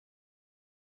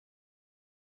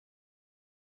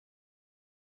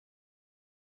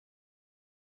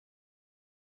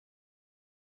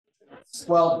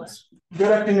Well,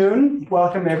 good afternoon.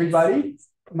 Welcome, everybody.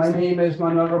 My name is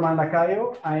Manuel Roman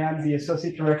Lacayo. I am the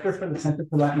Associate Director for the Center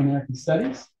for Latin American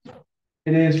Studies.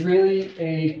 It is really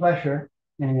a pleasure,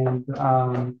 and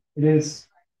it is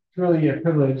truly a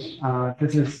privilege.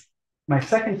 This is my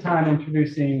second time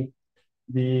introducing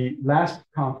the LASPP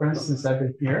conference since I've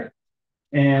been here.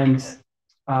 And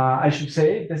I should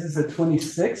say this is the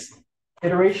 26th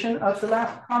iteration of the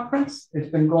LASPP conference. It's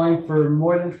been going for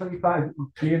more than 25,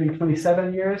 nearly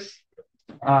 27 years.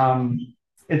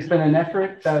 It's been an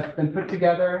effort that's been put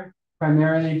together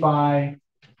primarily by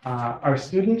our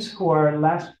students who are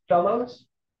LASPP fellows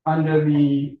under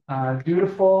the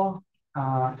dutiful,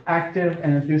 active,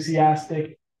 and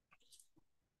enthusiastic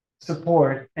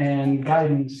support and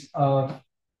guidance of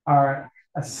our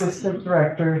Assistant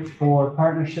Director for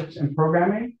Partnerships and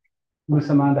Programming, Ms.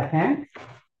 Amanda Hank.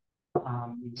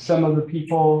 Some of the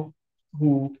people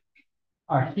who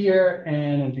are here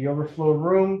and in the overflow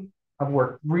room have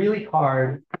worked really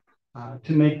hard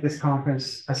to make this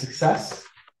conference a success.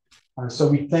 So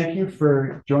we thank you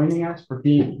for joining us, for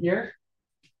being here.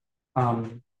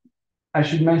 I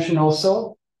should mention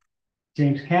also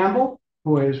James Campbell,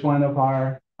 who is one of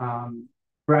our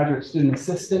graduate student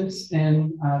assistants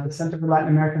in the Center for Latin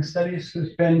American Studies,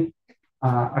 who's been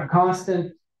a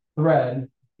constant thread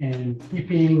in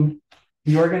keeping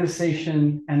the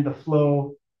organization and the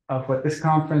flow of what this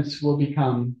conference will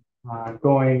become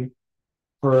going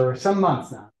for some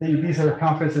months now. These are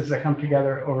conferences that come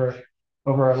together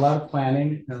over a lot of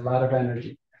planning and a lot of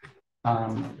energy.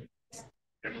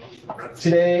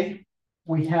 Today,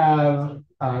 we have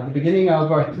the beginning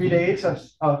of our 3 days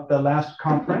of the last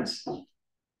conference.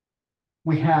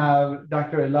 We have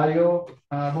Dr. Eladio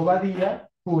Bobadilla,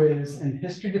 who is in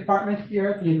history department here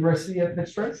at the University of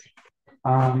Pittsburgh.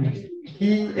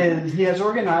 He has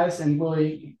organized and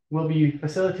will be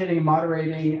facilitating and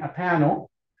moderating a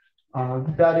panel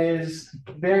that is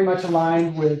very much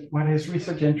aligned with what his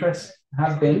research interests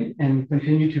have been and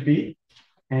continue to be,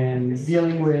 and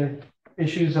dealing with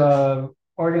issues of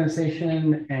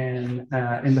organization and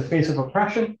in the face of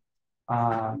oppression,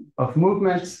 of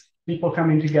movements, people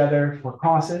coming together for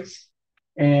causes,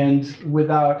 and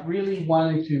without really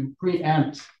wanting to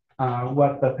preempt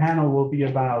what the panel will be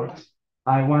about,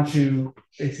 I want to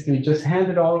basically just hand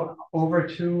it all over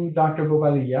to Dr.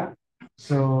 Bobadilla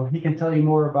so he can tell you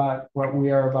more about what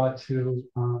we are about to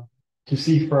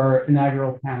see for our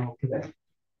inaugural panel today.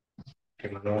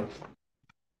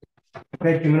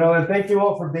 Thank you, Manuel, and thank you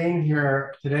all for being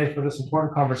here today for this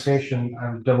important conversation.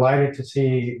 I'm delighted to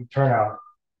see the turnout.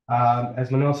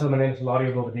 As Manuel said, my name is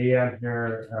Eladio Bobadilla. I'm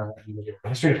here in the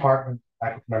history department,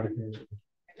 faculty member here at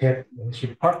Pitt, the history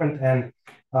department, and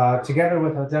together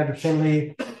with Alexander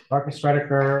Finley, Marcus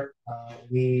Redeker,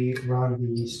 we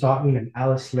run the Stoughton and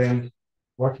Alice Lind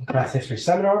Working Class History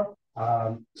Seminar.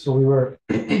 So we were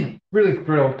really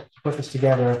thrilled to put this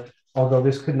together, although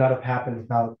this could not have happened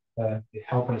without the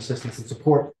help and assistance and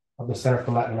support of the Center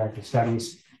for Latin American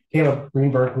Studies. Caleb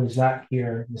Greenberg, who is not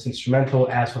here, was instrumental,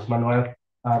 as was Manuel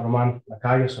Roman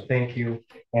Lacayo, so thank you,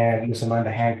 and Ms.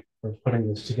 Amanda Hank for putting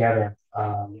this together.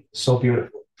 So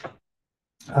beautiful.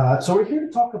 So we're here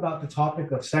to talk about the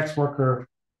topic of sex worker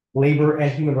labor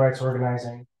and human rights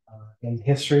organizing in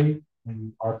history,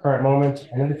 in our current moment,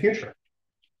 and in the future.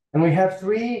 And we have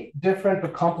three different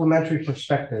but complementary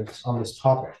perspectives on this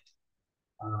topic.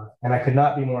 And I could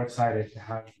not be more excited to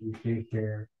have you be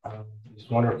here, these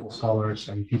wonderful scholars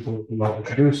and people whom I'll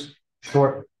introduce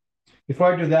shortly.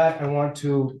 Before I do that, I want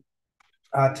to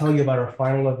tell you about our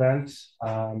final event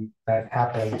that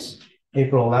happens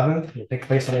April 11th. It will take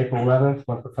place on April 11th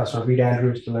when Professor Reed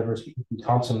Andrews delivers the E.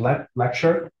 Thompson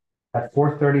lecture at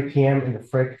 4:30 p.m. in the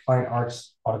Frick Fine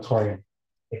Arts Auditorium.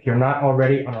 If you're not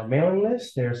already on our mailing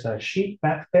list, there's a sheet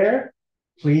back there.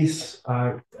 Please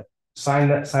sign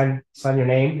your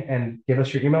name and give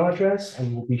us your email address,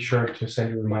 and we'll be sure to send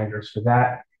you reminders for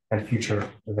that and future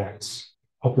events.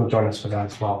 Hope you'll join us for that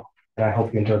as well. And I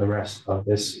hope you enjoy the rest of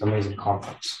this amazing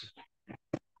conference.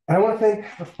 And I want to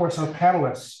thank, of course, our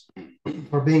panelists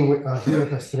for being here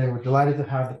with us today. We're delighted to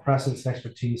have the presence and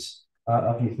expertise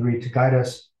of you three to guide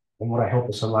us in what I hope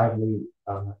is a lively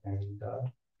and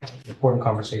important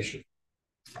conversation.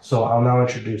 So I'll now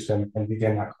introduce them and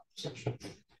begin that conversation.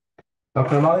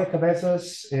 Dr. Amalia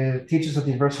Cabezas teaches at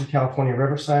the University of California,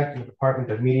 Riverside in the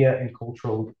Department of Media and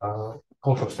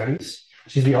Cultural Studies.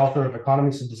 She's the author of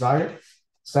Economies of Desire,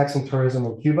 Sex and Tourism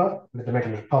in Cuba and the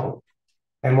Dominican Republic.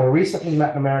 And more recently,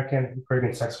 Latin American and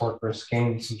Caribbean sex workers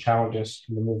gained some challenges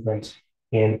in the movement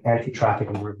in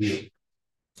anti-trafficking review.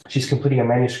 She's completing a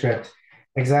manuscript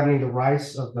examining the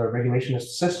rise of the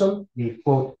regulationist system, the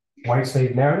quote, white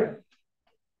slave narrative,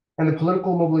 and the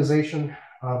political mobilization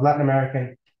of Latin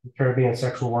American and Caribbean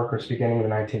sexual workers beginning in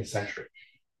the 19th century.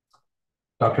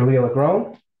 Dr. Leah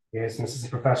LaGrone is an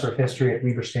assistant professor of history at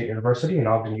Riverside University in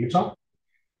Ogden, Utah.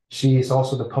 She is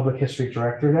also the public history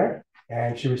director there,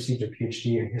 and she received a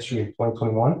PhD in history in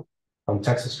 2021 from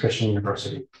Texas Christian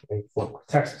University in Fort Worth,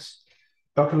 Texas.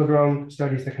 Dr. LaGrone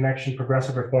studies the connection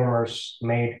progressive reformers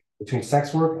made between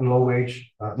sex work and low wages,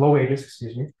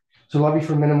 to lobby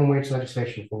for minimum wage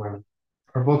legislation for women.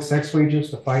 Her book, Sex Wages,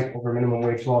 The Fight Over Minimum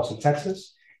Wage Laws in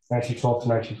Texas, 1912 to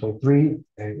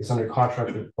 1923, is under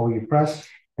contract with OU Press,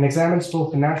 and examines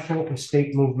both the national and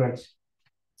state movements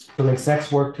to link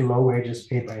sex work to low wages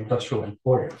paid by industrial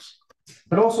employers,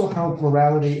 but also how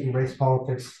morality and race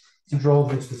politics drove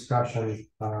this discussion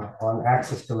on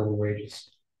access to living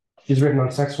wages. She's written on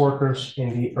sex workers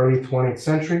in the early 20th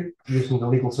century, using the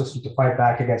legal system to fight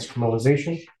back against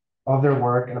criminalization of their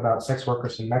work, and about sex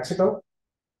workers in Mexico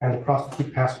and the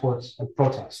prostitute passports and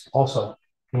protests, also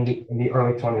in the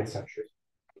early 20th century.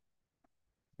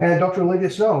 And Dr.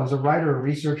 Olivia Snow is a writer,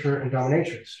 researcher, and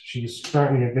dominatrix. She's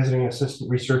currently a visiting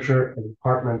assistant researcher in the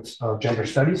Department of Gender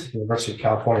Studies at the University of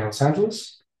California, Los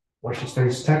Angeles, where she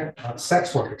studies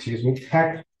sex work,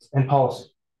 tech and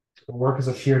policy. Her work has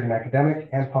appeared in academic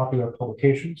and popular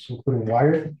publications, including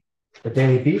Wired, The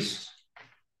Daily Beast,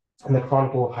 and the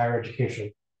Chronicle of Higher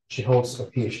Education. She holds a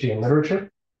PhD in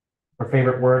literature. Her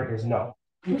favorite word is no.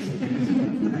 I'm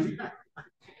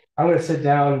going to sit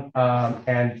down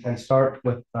and start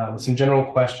with some general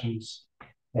questions,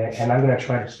 and I'm going to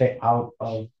try to stay out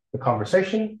of the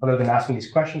conversation other than asking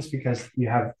these questions, because you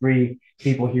have three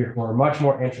people here who are much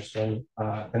more interesting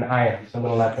than I am, so I'm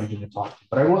going to let them do the talking.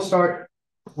 But I will start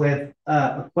with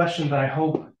a question that I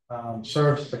hope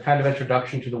serves as a kind of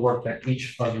introduction to the work that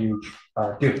each of you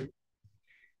do.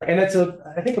 And it's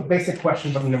I think a basic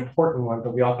question, but an important one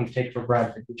that we often take for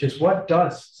granted, which is, what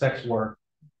does sex work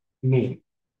mean?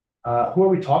 Who are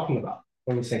we talking about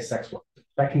when we say sex work?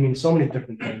 That can mean so many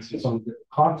different things in so many different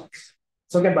contexts.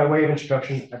 So again, by way of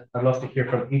introduction, I'd love to hear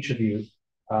from each of you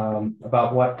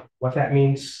about what that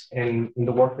means in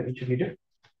the work that each of you do.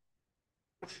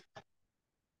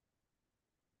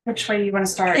 Which way do you want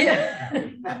to start?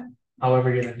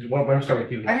 However, why don't we start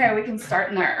with you? Okay, we can start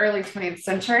in the early 20th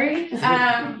century.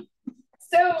 So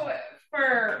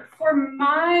for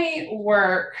my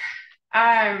work,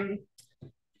 to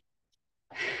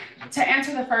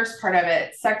answer the first part of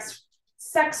it,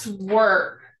 sex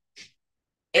work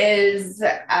is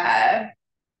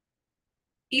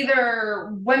either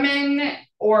women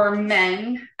or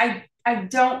men. I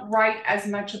don't write as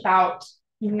much about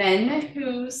men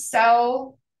who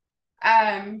sell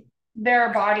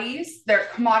their bodies,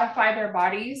 commodify their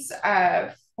bodies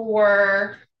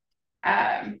for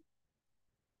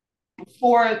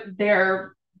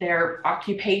their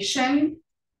occupation.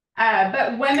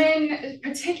 But women,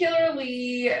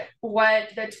 particularly what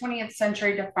the 20th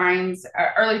century defines,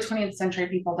 early 20th century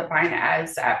people define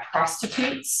as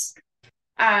prostitutes.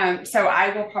 So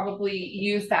I will probably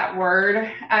use that word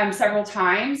several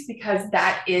times, because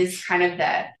that is kind of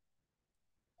the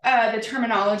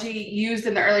terminology used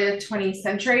in the early 20th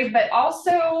century. But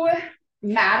also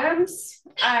madams,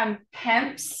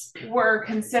 pimps were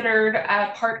considered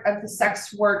part of the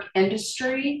sex work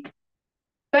industry.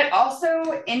 But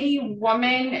also any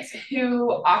woman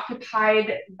who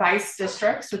occupied vice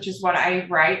districts, which is what I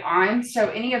write on. So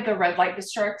any of the red light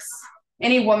districts,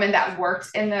 any woman that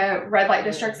worked in the red light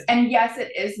districts. And yes,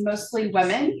 it is mostly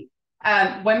women.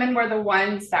 Women were the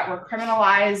ones that were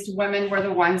criminalized. Women were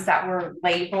the ones that were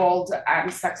labeled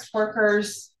sex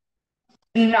workers.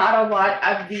 Not a lot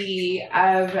of the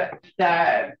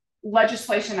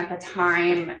legislation at the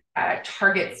time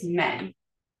targets men.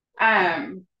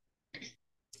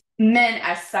 Men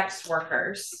as sex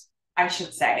workers, I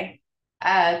should say.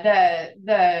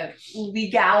 The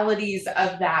legalities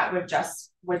of that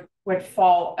would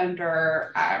fall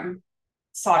under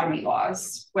sodomy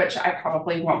laws, which I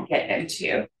probably won't get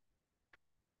into.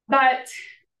 But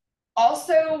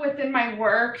also within my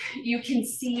work, you can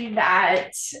see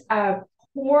that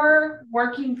poor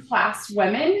working class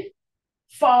women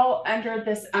fall under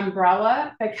this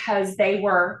umbrella because they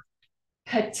were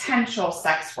potential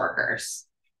sex workers.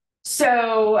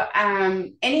 So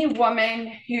any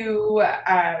woman who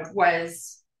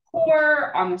was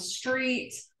poor on the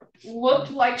street,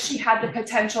 looked like she had the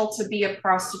potential to be a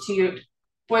prostitute,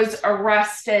 was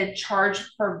arrested, charged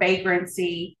for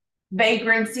vagrancy.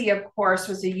 Vagrancy, of course,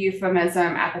 was a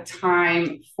euphemism at the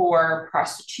time for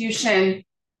prostitution.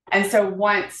 And so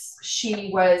once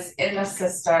she was in the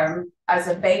system as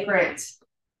a vagrant,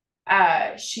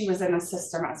 she was in the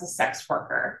system as a sex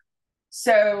worker.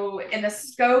 So in the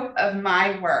scope of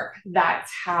my work,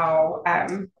 that's how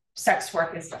sex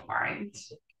work is defined.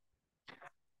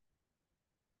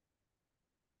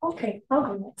 Okay, I'll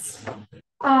go next.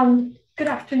 Good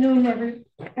afternoon,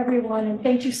 everyone, and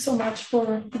thank you so much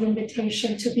for the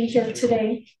invitation to be here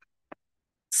today.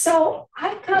 So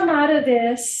I've come out of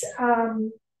this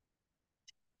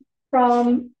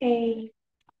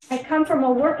I come from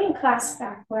a working class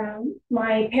background.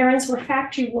 My parents were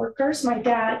factory workers. My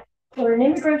dad were an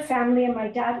immigrant family, and my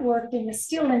dad worked in the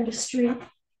steel industry.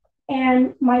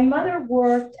 And my mother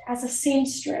worked as a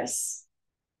seamstress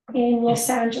in Los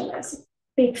Angeles,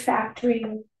 big factory,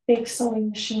 big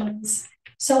sewing machines.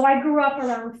 So I grew up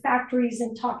around factories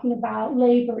and talking about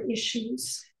labor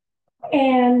issues.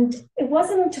 And it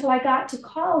wasn't until I got to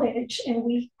college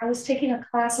and I was taking a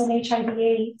class on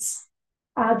HIV/AIDS.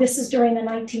 This is during the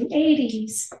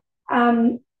 1980s,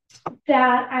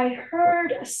 that I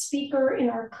heard a speaker in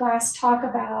our class talk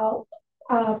about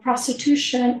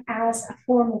prostitution as a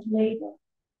form of labor.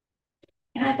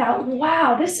 And I thought,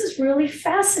 wow, this is really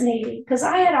fascinating, because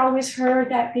I had always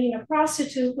heard that being a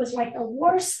prostitute was like the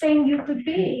worst thing you could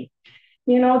be.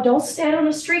 You know, don't stand on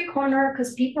a street corner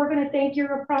because people are going to think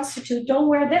you're a prostitute. Don't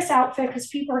wear this outfit because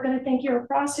people are going to think you're a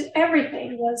prostitute.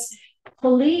 Everything was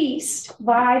policed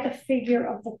by the figure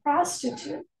of the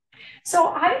prostitute. So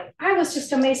I was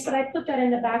just amazed, but I put that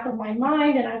in the back of my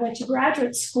mind, and I went to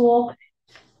graduate school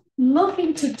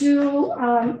looking to do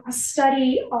a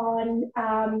study on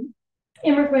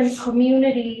immigrant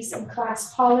communities and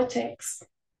class politics.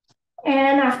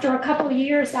 And after a couple of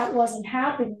years, that wasn't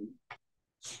happening.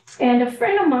 And a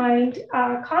friend of mine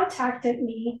contacted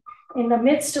me in the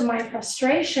midst of my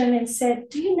frustration and said,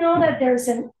 do you know that there's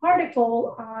an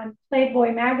article on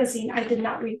Playboy magazine? I did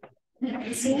not read the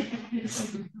magazine,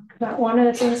 not one of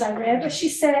the things I read, but she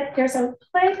said, there's a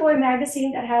Playboy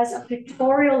magazine that has a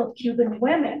pictorial of Cuban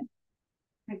women.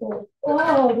 I go,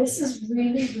 oh, this is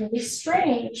really, really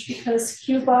strange, because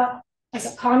Cuba, as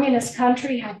a communist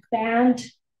country, had banned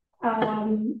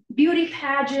beauty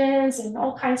pageants and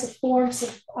all kinds of forms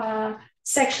of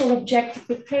sexual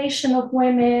objectification of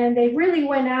women. They really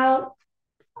went out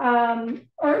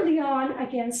early on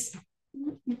against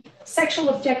sexual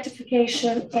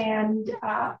objectification and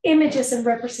images and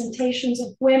representations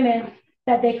of women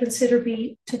that they consider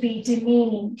to be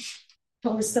demeaning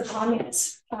towards the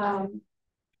communist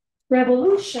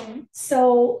revolution.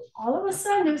 So all of a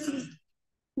sudden, there's these,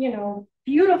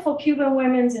 beautiful Cuban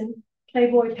women in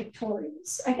Playboy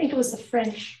pictorials. I think it was the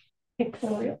French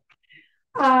pictorial.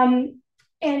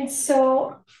 And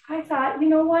so I thought, you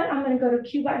know what? I'm going to go to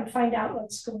Cuba and find out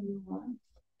what's going on.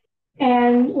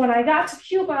 And when I got to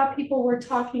Cuba, people were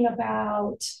talking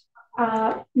about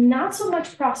not so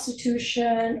much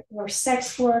prostitution or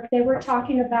sex work. They were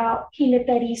talking about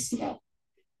jineterismo,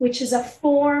 which is a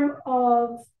form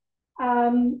of,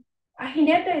 a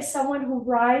jinete is someone who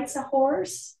rides a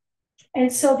horse.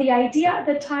 And so the idea at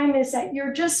the time is that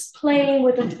you're just playing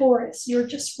with a tourist. You're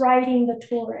just riding the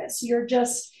tourist.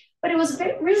 But it was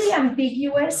really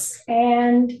ambiguous.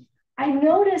 And I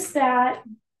noticed that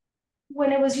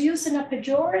when it was used in a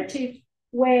pejorative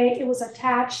way, it was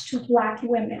attached to Black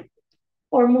women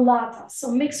or mulatas,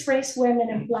 so mixed race women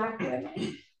and Black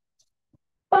women.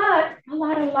 But a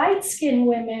lot of light-skinned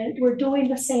women were doing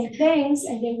the same things,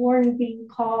 and they weren't being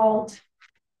called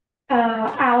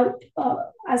out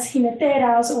as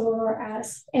jineteras or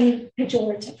as any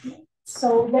pejorative name.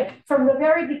 So from the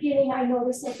very beginning, I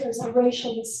noticed that there's a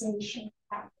racialization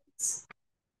happens.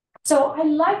 So I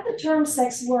like the term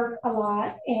sex work a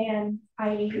lot, and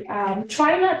I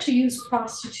try not to use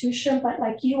prostitution, but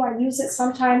like you, I use it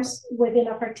sometimes within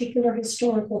a particular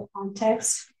historical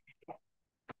context.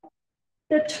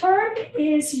 The term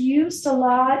is used a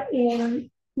lot in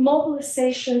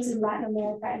mobilizations in Latin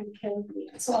America and the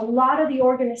Caribbean. So a lot of the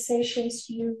organizations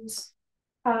use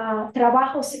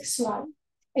trabajo sexual.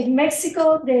 In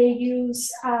Mexico, they use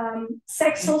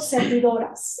sexo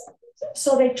servidoras.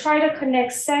 So they try to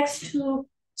connect sex to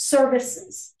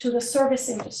services, to the service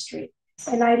industry.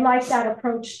 And I like that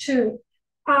approach too.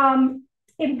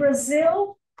 In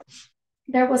Brazil,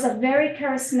 there was a very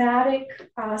charismatic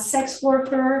sex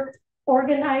worker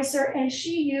organizer, and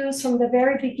she used from the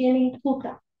very beginning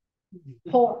puta,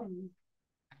 whore.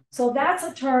 So that's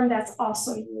a term that's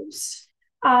also used.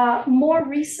 More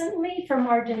recently, from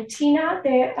Argentina,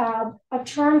 the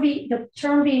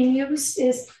term being used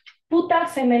is puta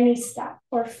feminista,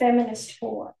 or feminist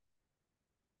whore.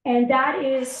 And that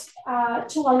is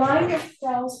to align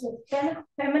yourselves with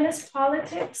feminist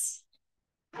politics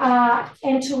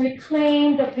and to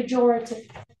reclaim the pejorative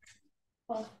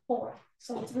of whore.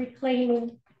 So it's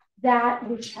reclaiming that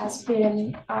which has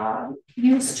been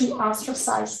used to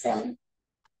ostracize them.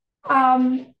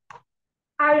 I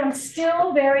am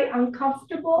still very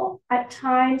uncomfortable at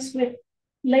times with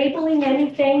labeling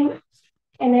anything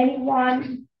and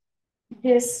anyone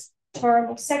this term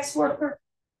of sex worker,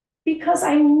 because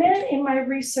I met in my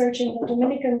research in the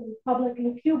Dominican Republic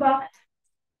and Cuba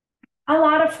a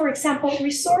lot of, for example,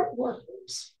 resort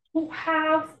workers who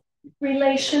have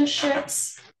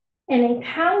relationships and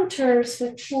encounters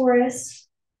with tourists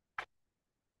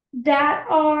that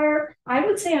are, I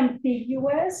would say,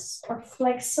 ambiguous or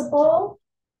flexible,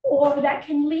 or that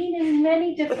can lead in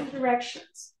many different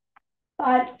directions.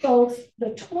 But both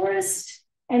the tourist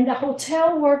and the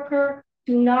hotel worker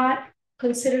do not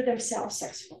consider themselves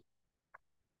sex workers.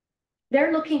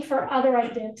 They're looking for other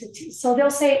identities. So they'll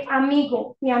say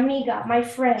amigo, mi amiga, my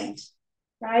friend,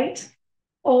 right?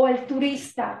 O el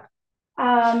turista.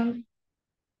 Money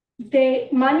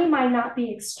might not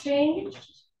be exchanged.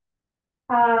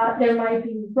 There might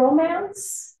be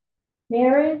romance,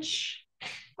 marriage,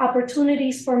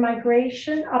 opportunities for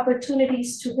migration,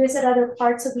 opportunities to visit other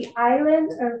parts of the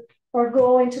island or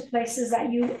go into places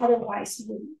that you otherwise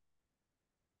wouldn't.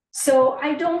 So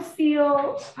I don't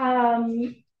feel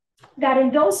that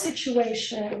in those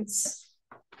situations,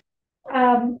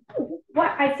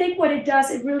 what it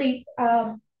does, it really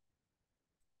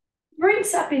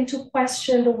brings up into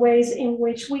question the ways in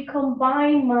which we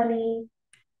combine money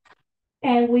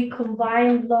and we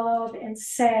combine love and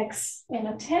sex and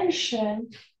attention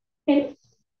in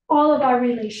all of our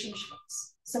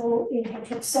relationships. So in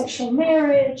heterosexual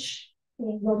marriage,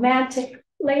 in romantic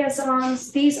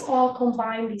liaisons, these all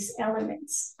combine these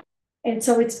elements. And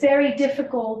so it's very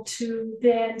difficult to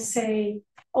then say,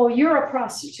 oh, you're a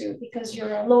prostitute because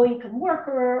you're a low-income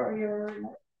worker, or you're in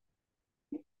a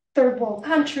third world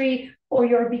country,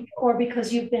 or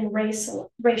because you've been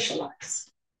racialized.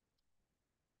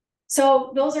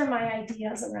 So those are my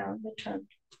ideas around the term.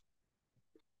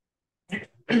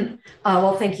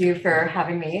 Well, thank you for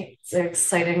having me. It's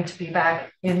exciting to be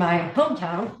back in my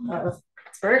hometown of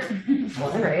Pittsburgh,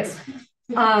 born and raised.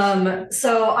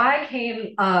 So I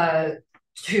came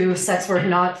to sex work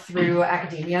not through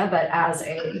academia, but as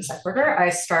a sex worker. I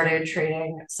started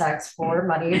trading sex for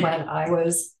money when I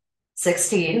was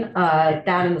 16,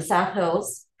 down in the South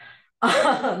Hills.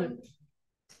 And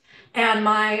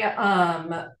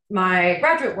my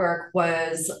graduate work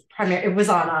was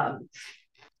on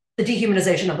the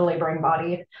dehumanization of the laboring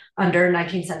body under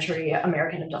 19th century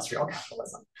American industrial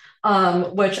capitalism,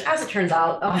 which, as it turns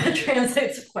out,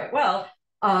 translates quite well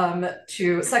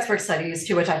to sex work studies,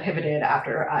 to which I pivoted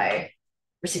after I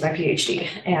received my PhD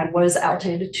and was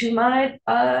outed to my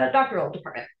doctoral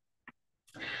department.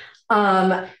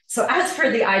 So as for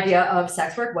the idea of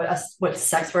sex work, what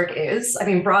sex work is, I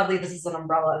mean, broadly, this is an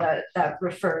umbrella that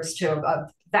refers to a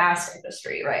vast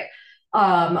industry, right?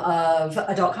 Of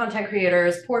adult content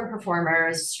creators, porn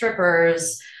performers,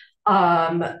 strippers,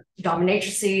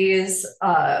 dominatrices,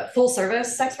 full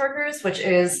service sex workers, which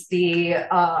is the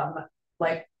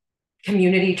like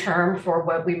community term for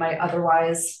what we might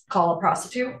otherwise call a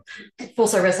prostitute, full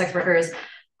service sex workers,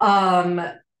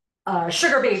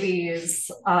 sugar babies,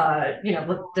 you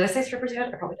know, did I say strippers yet?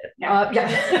 I probably did.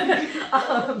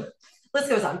 Yeah. List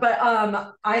goes on. But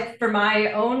for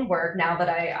my own work, now that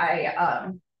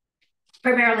I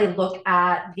primarily look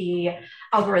at the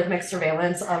algorithmic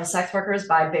surveillance of sex workers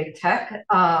by big tech,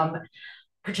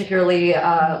 particularly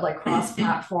like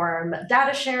cross-platform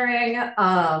data sharing,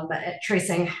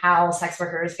 tracing how sex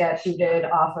workers get booted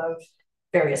off of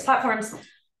various platforms.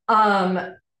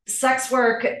 Sex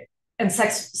work and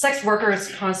sex workers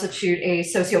constitute a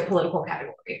socio-political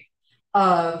category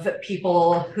of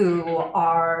people who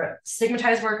are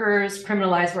stigmatized workers,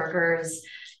 criminalized workers,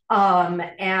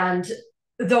 and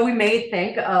though we may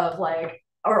think of like,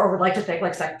 or would like to think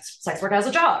like sex work as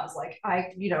a job, it's like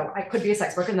I could be a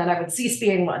sex worker and then I would cease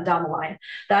being one down the line.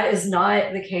 That is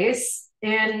not the case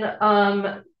in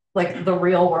like the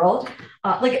real world.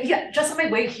 Just on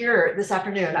my way here this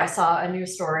afternoon, I saw a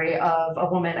news story of a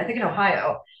woman, I think in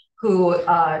Ohio, who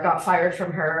got fired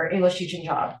from her English teaching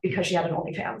job because she had an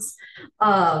OnlyFans.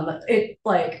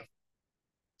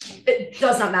 It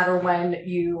does not matter when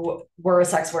you were a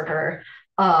sex worker.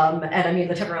 And I mean,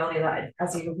 the temporality that,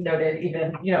 as you noted,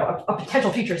 even, you know, a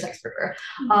potential future sex worker,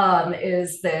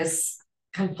 is this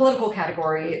kind of political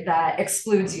category that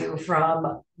excludes you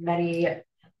from many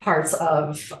parts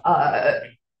of,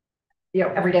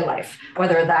 everyday life,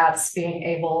 whether that's being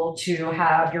able to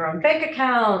have your own bank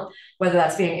account, whether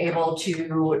that's being able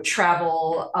to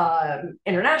travel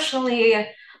internationally.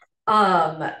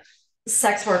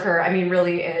 Sex worker, I mean,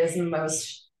 really is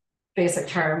most basic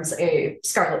terms, a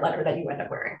scarlet letter that you end up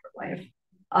wearing for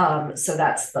life. So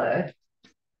that's the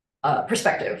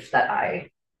perspective that I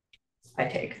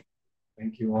take.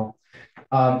 Thank you all.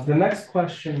 The next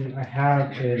question I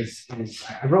have is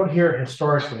I wrote here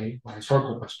historically, or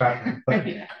historical perspective, but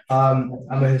I'm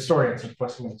a historian, so of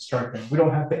course I'm going to start there. We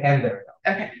don't have to end there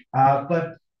though. Okay.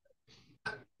 But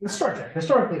let's start there.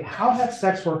 Historically, how have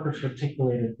sex workers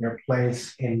articulated their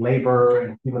place in labor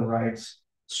and human rights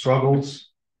struggles?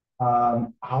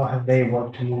 How have they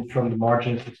worked to move from the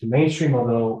margins to the mainstream,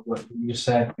 although what you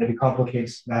said maybe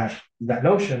complicates that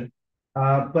notion.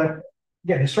 But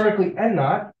yeah, historically and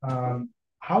not,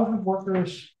 how have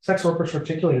sex workers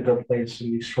articulated their place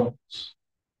in these struggles?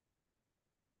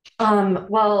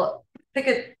 Well, I think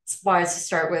it's wise to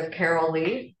start with Carol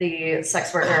Lee, the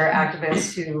sex worker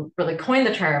activist who really coined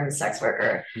the term sex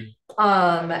worker.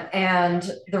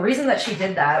 And the reason that she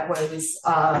did that was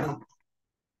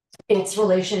its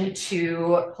relation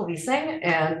to policing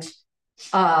and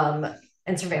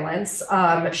surveillance.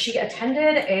 She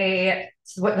attended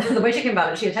the way she came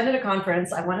about it, she attended a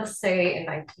conference, I want to say in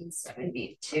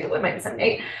 1972, it might be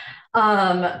 78.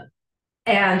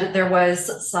 And there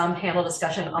was some panel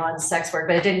discussion on sex work,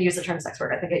 but it didn't use the term sex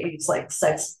work. I think it used like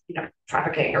sex,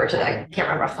 trafficking, or I can't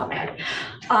remember off the top of my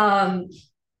head.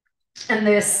 And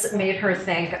this made her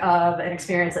think of an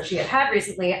experience that she had had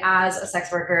recently as a sex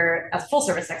worker, as a full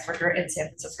service sex worker in San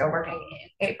Francisco, working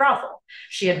in a brothel.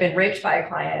 She had been raped by a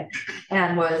client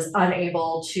and was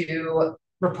unable to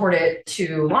report it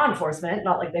to law enforcement,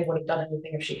 not like they would have done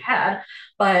anything if she had,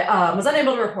 but was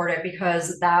unable to report it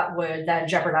because that would then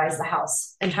jeopardize the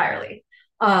house entirely.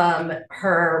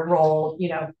 Her role,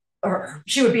 or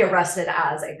she would be arrested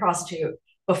as a prostitute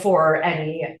before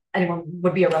anyone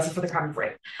would be arrested for the crime of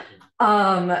rape.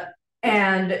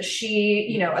 And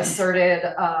she, asserted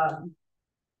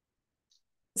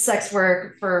sex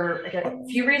work for a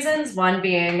few reasons. One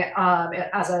being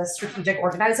as a strategic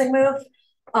organizing move,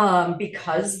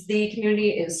 because the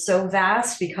community is so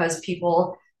vast, because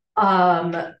people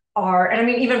are, and I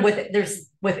mean, even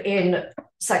within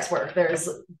sex work, there's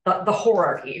the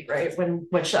hierarchy, right?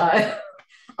 Which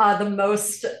the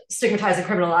most stigmatized and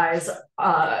criminalized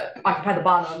occupy the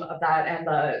bottom of that, and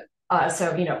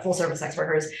so full service sex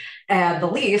workers, and the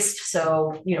least,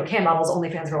 so cam models,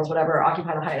 OnlyFans girls, whatever,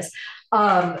 occupy the highest.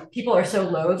 People are so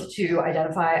loath to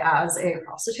identify as a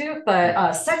prostitute,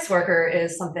 but sex worker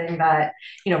is something that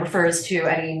refers to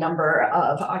any number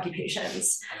of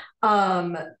occupations.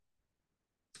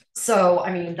 So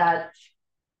I mean that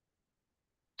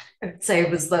I'd say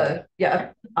was the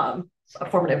a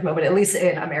formative moment, at least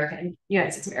in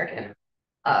United States American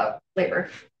labor.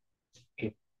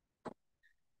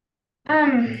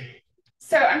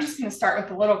 So I'm just going to start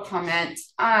with a little comment,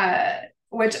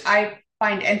 which I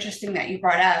find interesting that you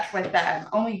brought up with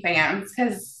OnlyFans,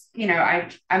 because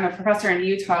I'm a professor in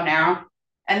Utah now,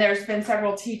 and there's been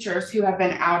several teachers who have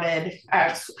been outed,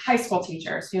 high school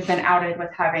teachers who have been outed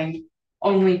with having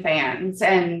OnlyFans,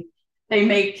 and they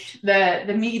make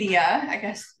the media, I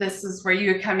guess this is where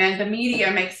you would come in, the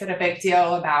media makes it a big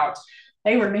deal about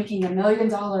they were making $1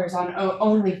 million on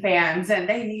OnlyFans and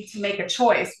they need to make a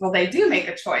choice. Well, they do make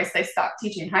a choice. They stop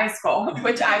teaching high school,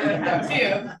 which I would have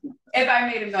too if I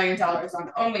made $1 million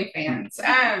on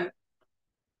OnlyFans.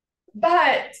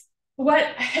 But what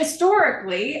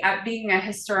historically, being a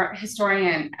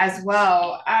historian as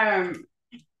well,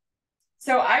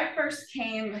 so I first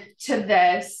came to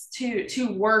this,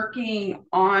 to working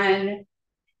on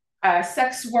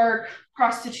sex work,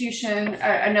 prostitution,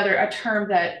 a term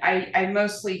that I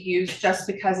mostly use just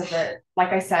because of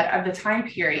like I said, of the time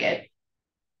period.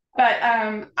 But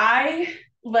I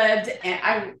lived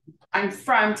I'm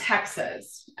from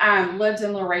Texas, lived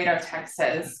in Laredo,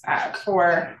 Texas,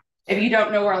 if you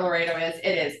don't know where Laredo is,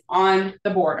 it is on the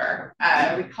border.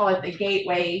 We call it the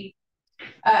gateway,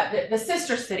 the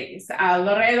sister cities,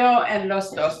 Laredo and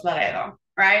Los Dos Laredo,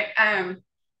 right?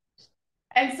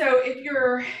 And so if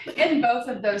you're in both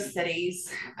of those cities,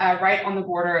 right on the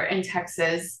border in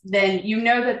Texas, then you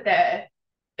know that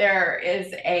there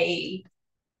is a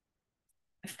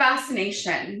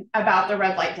fascination about the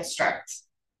red light district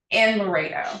in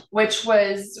Laredo, which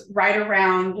was right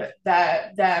around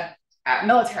the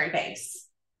military base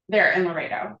there in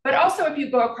Laredo. But also if you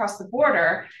go across the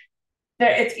border,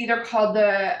 it's either called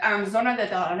the Zona de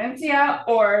Tolerancia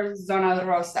or Zona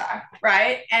Rosa,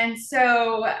 right? And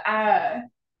so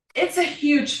it's a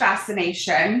huge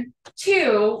fascination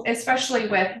too, especially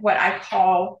with what I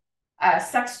call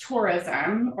sex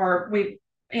tourism, or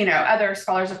other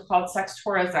scholars have called sex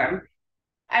tourism.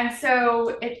 And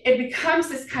so it becomes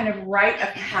this kind of rite of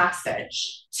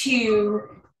passage to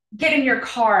get in your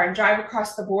car and drive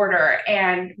across the border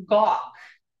and gawk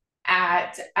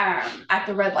at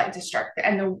the red light district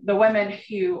and the women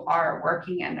who are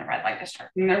working in the red light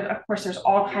district. And there, of course, there's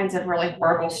all kinds of really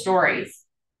horrible stories.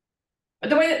 But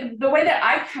the way that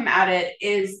I come at it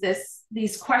is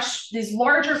these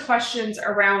larger questions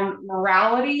around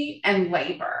morality and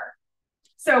labor.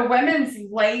 So women's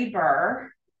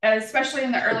labor, especially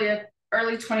in the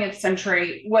early 20th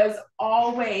century, was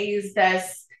always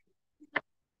this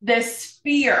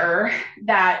fear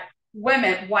that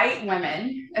women, white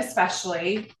women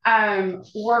especially,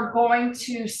 were going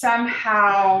to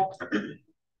somehow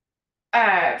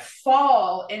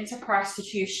fall into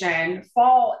prostitution,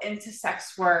 fall into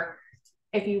sex work,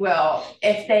 if you will,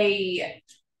 if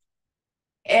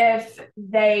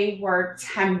they were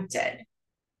tempted.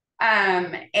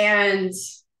 And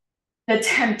the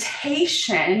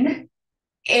temptation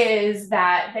is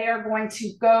that they are going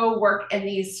to go work in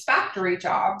these factory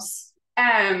jobs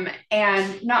and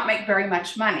not make very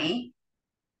much money.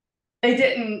 They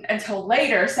didn't until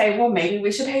later say, well, maybe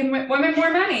we should pay women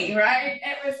more money, right?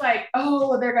 It was like,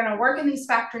 oh, they're going to work in these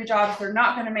factory jobs. They're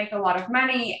not going to make a lot of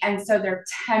money. And so they're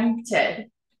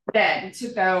tempted then to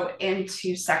go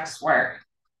into sex work.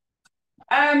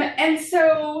 And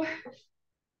so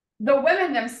the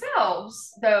women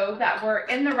themselves, though, that were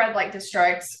in the red light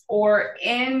districts or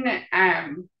in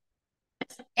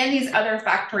these other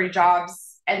factory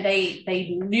jobs, and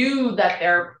they knew that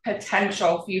their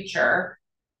potential future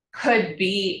could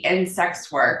be in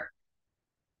sex work,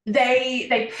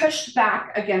 they pushed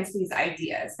back against these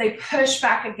ideas. They pushed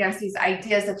back against these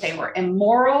ideas that they were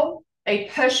immoral. They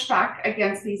pushed back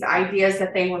against these ideas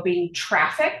that they were being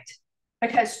trafficked,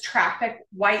 because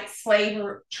white slave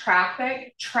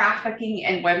trafficking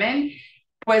in women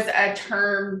was a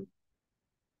term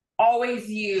always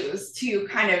used to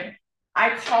kind of,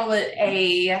 I call it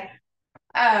a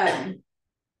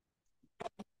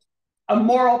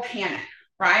moral panic,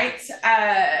 right?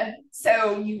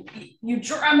 So you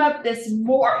drum up this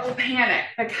moral panic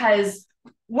because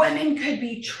women could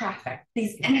be trafficked.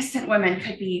 These innocent women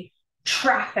could be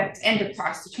trafficked into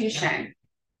prostitution.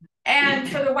 And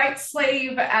for the white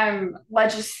slave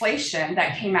legislation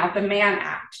that came out, the Mann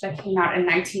Act that came out in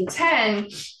 1910,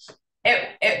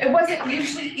 it wasn't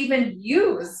usually even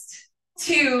used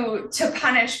to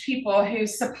punish people who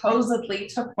supposedly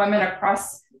took women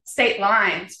across state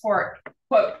lines for,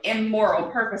 quote,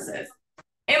 immoral purposes.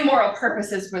 Immoral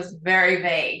purposes was very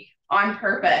vague on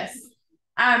purpose.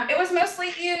 It was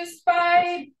mostly used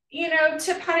by,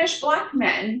 to punish Black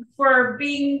men for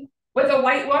being with a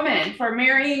white woman, for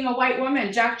marrying a white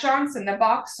woman. Jack Johnson, the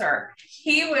boxer,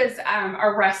 he was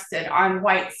arrested on the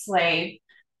white slave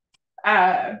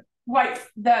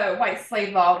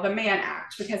law, the Mann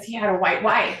Act, because he had a white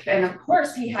wife. And of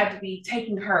course he had to be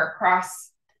taking her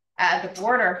across the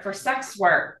border for sex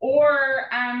work. Or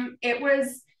it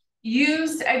was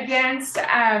used against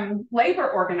labor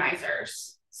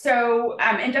organizers. So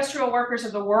industrial workers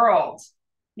of the world,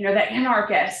 the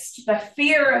anarchists, the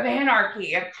fear of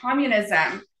anarchy, of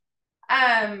communism.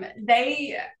 Anytime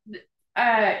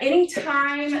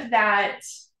that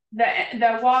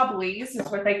the Wobblies is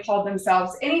what they called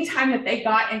themselves, anytime that they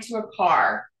got into a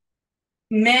car,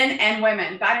 men and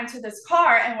women got into this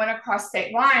car and went across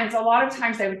state lines, a lot of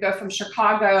times they would go from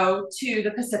Chicago to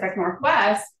the Pacific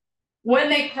Northwest. When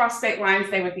they crossed state lines,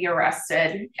 they would be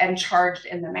arrested and charged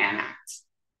in the Mann Act.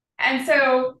 And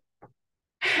so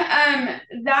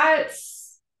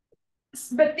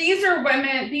but these were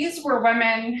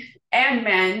women and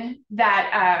men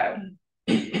that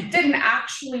didn't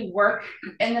actually work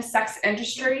in the sex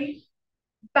industry,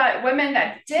 but women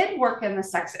that did work in the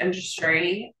sex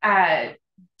industry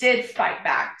did fight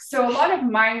back. So a lot of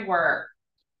my work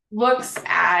looks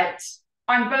at,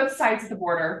 on both sides of the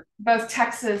border, both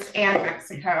Texas and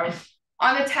Mexico.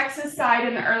 On the Texas side,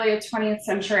 in the early 20th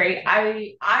century,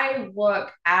 I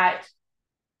look at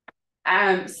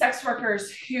sex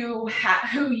workers who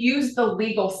use the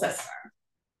legal system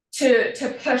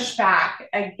to push back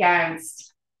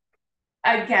against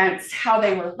how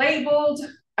they were labeled,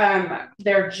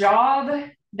 their job.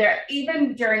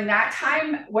 Even during that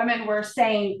time, women were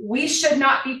saying, we should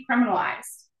not be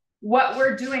criminalized. What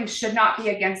we're doing should not be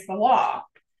against the law.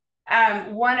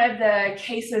 One of the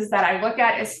cases that I look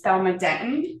at is Thelma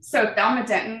Denton. So Thelma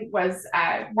Denton was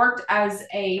worked as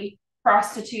a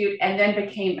prostitute and then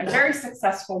became a very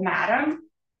successful madam.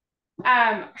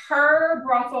 Her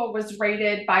brothel was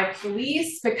raided by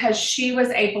police because she was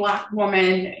a Black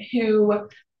woman who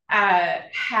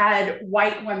had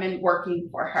white women working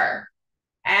for her.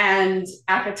 And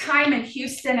at the time in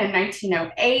Houston in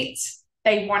 1908,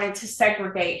 they wanted to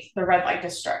segregate the red light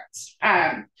district,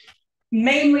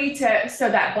 mainly so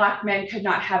that Black men could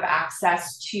not have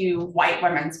access to white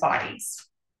women's bodies.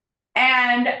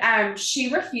 And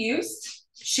she refused.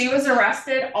 She was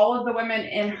arrested. All of the women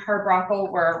in her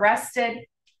brothel were arrested.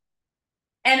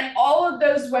 And all of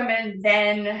those women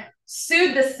then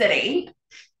sued the city,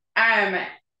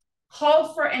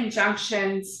 called for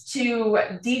injunctions to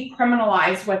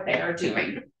decriminalize what they are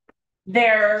doing.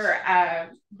 Their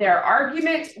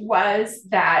argument was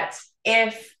that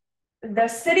if the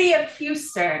city of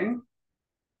Houston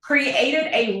created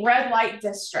a red light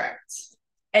district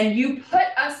and you put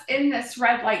us in this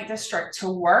red light district to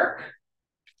work,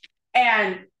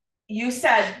 and you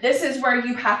said, this is where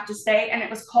you have to stay, and it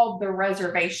was called the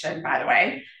reservation, by the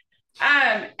way,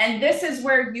 and this is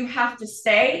where you have to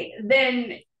stay,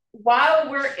 then while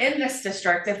we're in this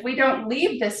district, if we don't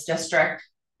leave this district,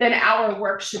 then our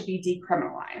work should be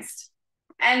decriminalized.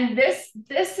 And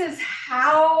this is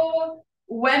how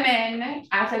women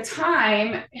at the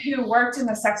time who worked in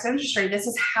the sex industry, this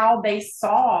is how they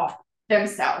saw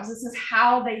themselves. This is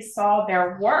how they saw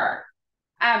their work.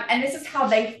 And this is how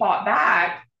they fought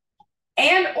back.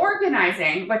 And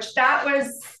organizing, which that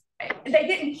was, they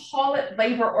didn't call it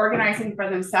labor organizing for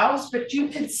themselves, but you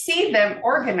could see them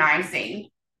organizing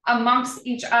amongst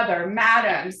each other,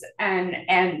 madams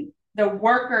and the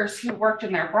workers who worked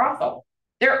in their brothel.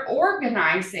 They're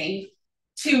organizing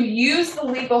to use the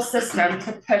legal system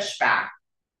to push back.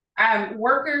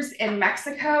 Workers in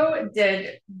Mexico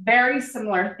did very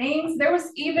similar things. There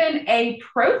was even a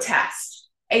protest,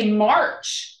 a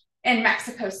march in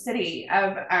Mexico City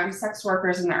of sex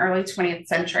workers in the early 20th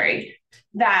century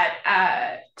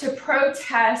that to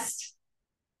protest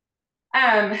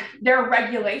their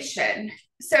regulation.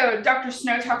 So Dr.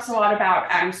 Snow talks a lot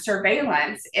about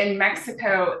surveillance in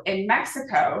Mexico. In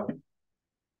Mexico,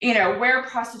 you know, where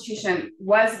prostitution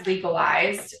was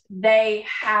legalized, they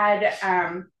had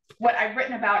what I've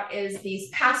written about is these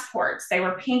passports. They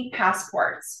were pink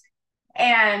passports,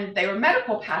 and they were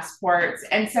medical passports.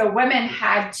 And so women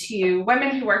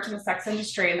who worked in the sex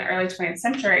industry in the early 20th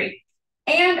century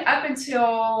and up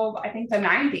until I think the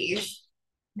 90s,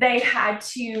 they had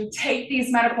to take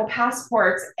these medical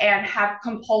passports and have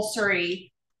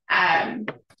compulsory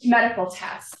medical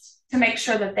tests to make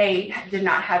sure that they did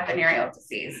not have venereal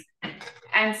disease.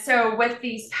 And so with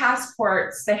these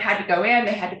passports, they had to go in,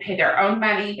 they had to pay their own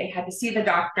money, they had to see the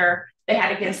doctor, they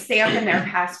had to get a stamp in their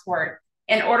passport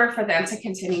in order for them to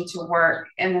continue to work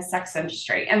in the sex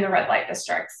industry in the red light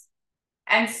districts.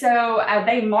 And so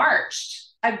they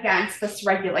marched against this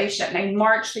regulation. They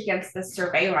marched against this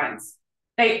surveillance.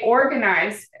 They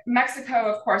organized.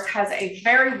 Mexico, of course, has a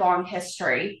very long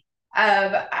history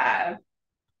of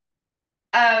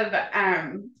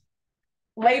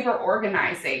labor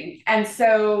organizing. And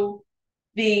so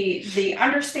the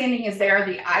understanding is there,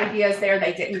 the idea is there.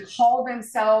 They didn't call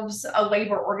themselves a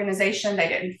labor organization. They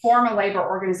didn't form a labor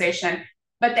organization,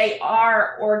 but they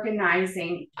are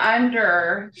organizing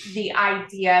under the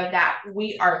idea that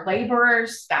we are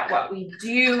laborers, that what we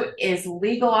do is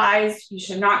legalized. You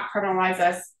should not criminalize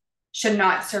us, should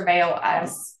not surveil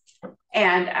us,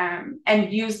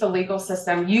 and use the legal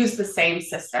system, use the same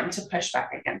system to push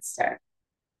back against it.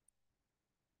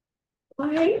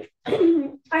 I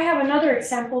have another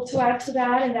example to add to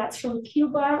that, and that's from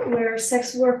Cuba, where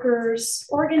sex workers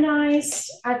organized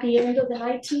at the end of the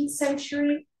 19th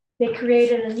century. They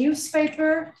created a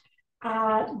newspaper.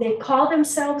 They called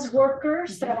themselves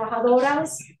workers,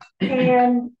 trabajadoras,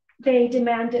 and they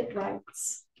demanded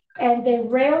rights. And they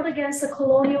railed against the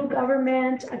colonial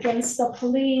government, against the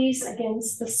police,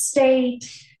 against the state.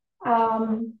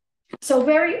 So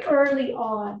very early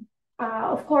on,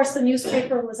 of course, the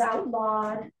newspaper was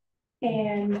outlawed,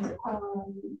 and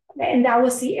that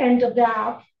was the end of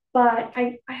that. But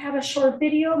I have a short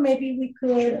video. Maybe we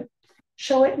could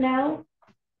show it now.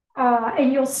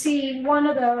 And you'll see one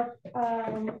of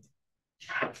the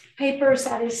papers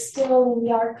that is still in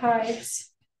the archives.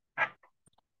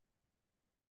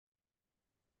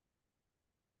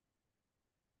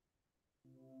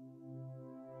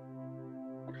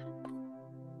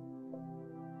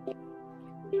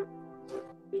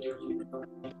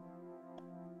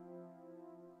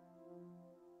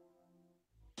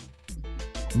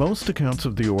 Most accounts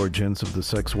of the origins of the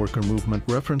sex worker movement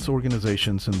reference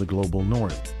organizations in the global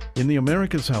north. In the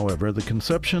Americas, however, the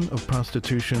conception of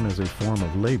prostitution as a form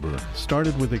of labor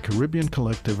started with a Caribbean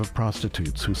collective of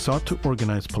prostitutes who sought to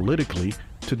organize politically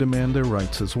to demand their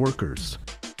rights as workers.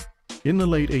 In the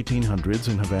late 1800s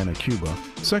in Havana, Cuba,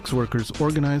 sex workers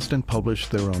organized and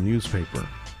published their own newspaper.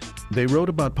 They wrote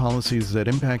about policies that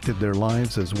impacted their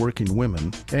lives as working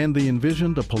women, and they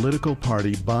envisioned a political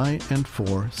party by and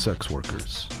for sex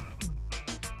workers.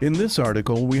 In this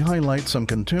article, we highlight some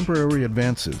contemporary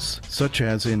advances, such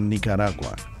as in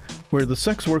Nicaragua, where the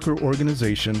sex worker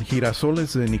organization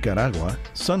Girasoles de Nicaragua,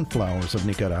 Sunflowers of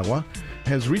Nicaragua,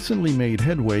 has recently made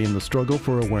headway in the struggle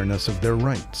for awareness of their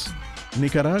rights.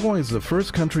 Nicaragua is the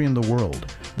first country in the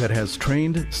world that has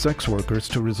trained sex workers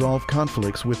to resolve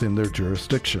conflicts within their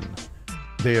jurisdiction.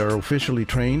 They are officially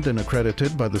trained and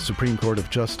accredited by the Supreme Court of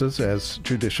Justice as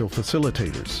judicial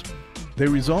facilitators. They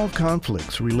resolve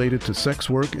conflicts related to sex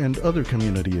work and other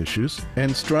community issues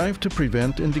and strive to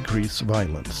prevent and decrease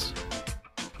violence.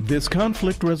 This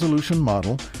conflict resolution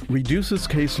model reduces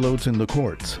caseloads in the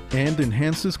courts and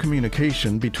enhances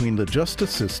communication between the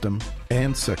justice system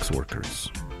and sex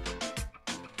workers.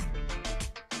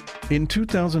 In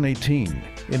 2018,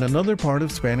 in another part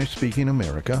of Spanish-speaking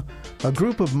America, a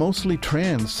group of mostly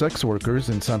trans sex workers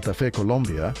in Santa Fe,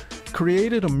 Colombia,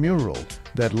 created a mural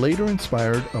that later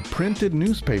inspired a printed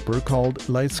newspaper called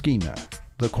La Esquina,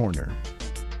 the corner.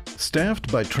 Staffed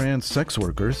by trans sex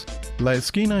workers, La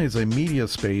Esquina is a media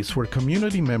space where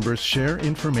community members share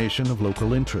information of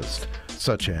local interest,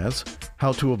 such as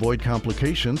how to avoid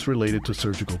complications related to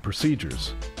surgical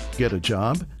procedures, get a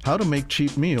job, how to make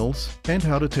cheap meals, and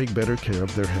how to take better care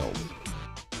of their health.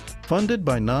 Funded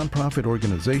by nonprofit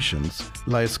organizations,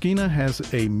 La Esquina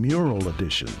has a mural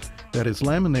edition that is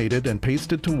laminated and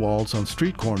pasted to walls on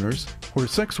street corners where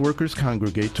sex workers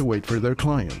congregate to wait for their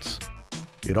clients.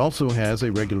 It also has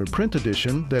a regular print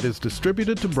edition that is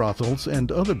distributed to brothels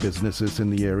and other businesses in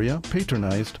the area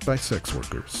patronized by sex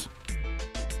workers.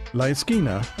 La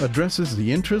Esquina addresses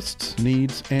the interests,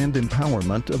 needs, and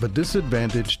empowerment of a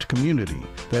disadvantaged community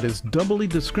that is doubly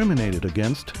discriminated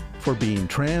against for being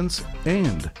trans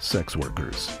and sex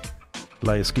workers.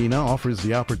 La Esquina offers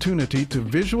the opportunity to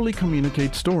visually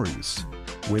communicate stories.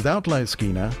 Without La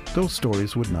Esquina, those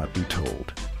stories would not be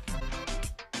told.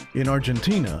 In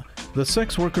Argentina, the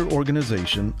sex worker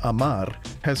organization AMAR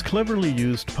has cleverly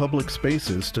used public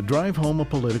spaces to drive home a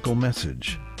political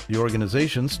message. The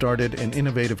organization started an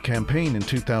innovative campaign in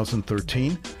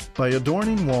 2013 by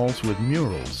adorning walls with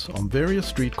murals on various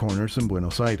street corners in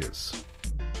Buenos Aires.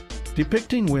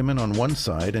 Depicting women on one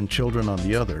side and children on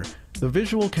the other, the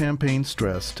visual campaign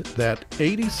stressed that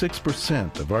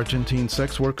 86% of Argentine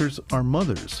sex workers are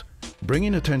mothers,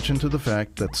 bringing attention to the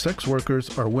fact that sex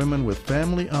workers are women with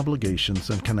family obligations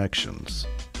and connections.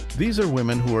 These are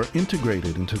women who are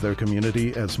integrated into their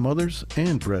community as mothers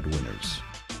and breadwinners.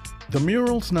 The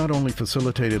murals not only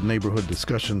facilitated neighborhood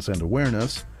discussions and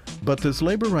awareness, but this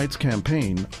labor rights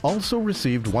campaign also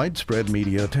received widespread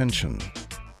media attention,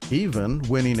 even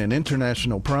winning an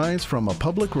international prize from a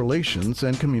public relations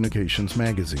and communications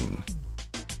magazine.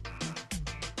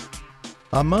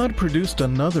 Ahmad produced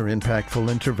another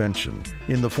impactful intervention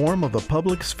in the form of a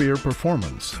public sphere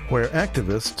performance where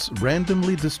activists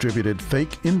randomly distributed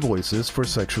fake invoices for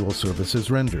sexual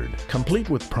services rendered, complete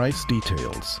with price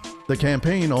details. The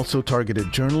campaign also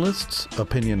targeted journalists,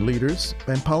 opinion leaders,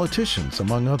 and politicians,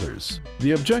 among others.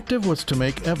 The objective was to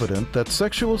make evident that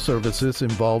sexual services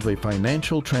involve a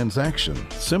financial transaction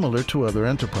similar to other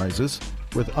enterprises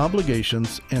with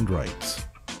obligations and rights.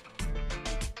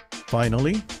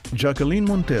 Finally, Jacqueline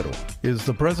Montero is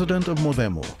the president of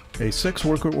Modemo, a sex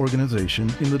worker organization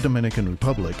in the Dominican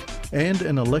Republic and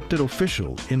an elected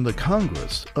official in the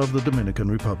Congress of the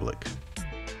Dominican Republic.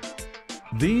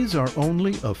 These are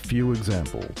only a few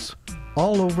examples.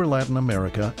 All over Latin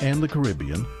America and the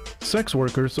Caribbean, sex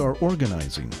workers are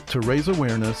organizing to raise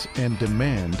awareness and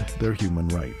demand their human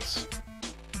rights.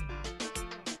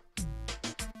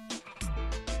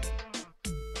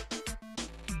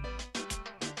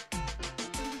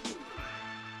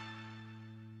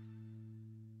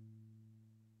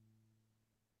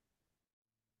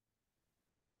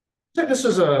 So this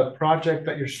is a project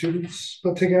that your students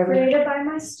put together? Created by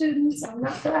my students, I'm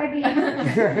not bragging.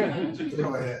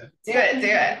 Go ahead. Do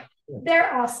it.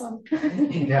 They're awesome.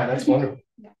 Yeah, that's wonderful.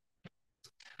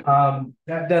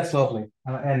 That's lovely.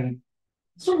 And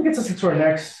sort of gets us into our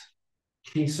next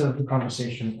piece of the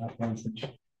conversation,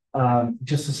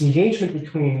 just this engagement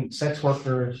between sex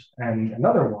workers and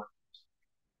other workers.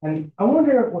 And I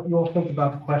wonder what you all think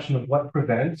about the question of what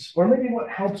prevents, or maybe what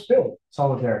helps build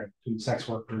solidarity between sex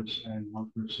workers and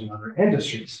workers in other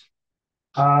industries.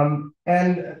 And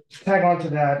to tag on to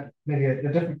that, maybe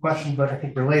a different question, but I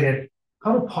think related,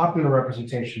 how do popular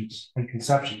representations and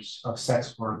conceptions of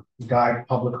sex work guide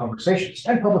public conversations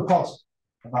and public policy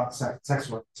about sex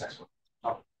work?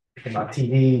 About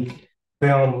TV,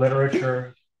 film,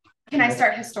 literature. Can I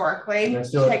start historically?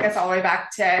 Let's do it. Take us all the way back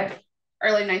to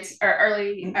early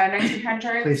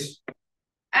 1900s. Please.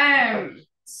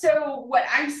 So what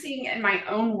I'm seeing in my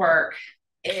own work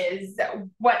is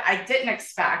what I didn't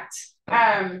expect,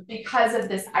 because of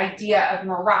this idea of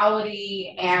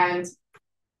morality and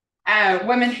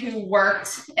women who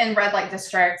worked in red light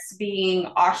districts being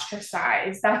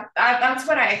ostracized. That's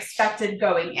what I expected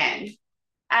going in.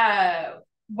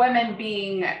 Women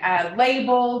being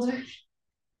labeled,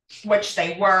 which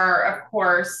they were, of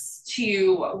course,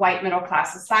 to white middle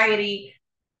class society.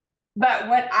 But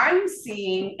what I'm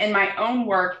seeing in my own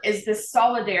work is this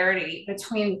solidarity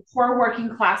between poor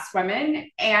working class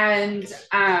women and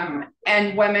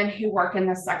women who work in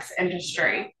the sex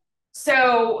industry.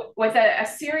 So with a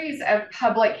series of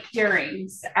public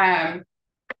hearings, by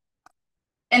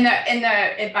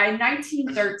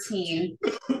 1913,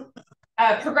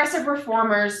 progressive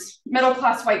reformers, middle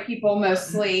class white people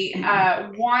mostly,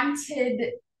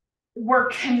 were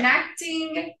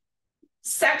connecting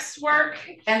sex work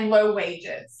and low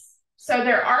wages. So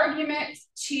their argument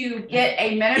to get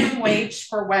a minimum wage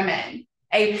for women,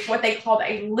 what they called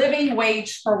a living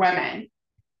wage for women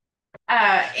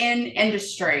in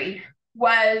industry,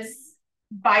 was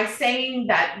by saying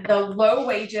that the low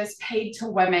wages paid to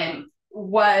women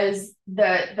was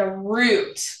the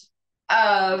root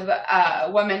of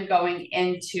women going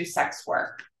into sex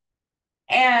work.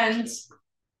 And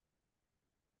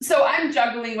so I'm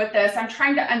juggling with this. I'm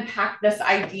trying to unpack this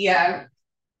idea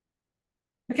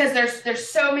because there's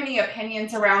so many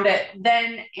opinions around it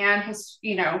then, and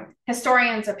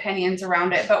historians' opinions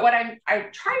around it. But what I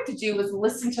tried to do was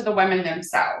listen to the women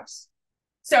themselves.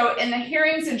 So in the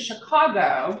hearings in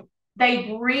Chicago,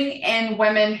 they bring in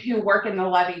women who work in the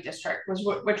Levee district,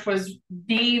 which was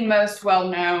the most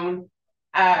well-known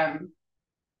red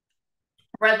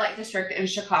light district in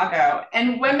Chicago.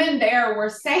 And women there were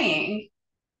saying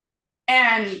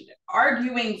and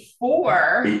arguing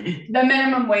for the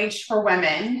minimum wage for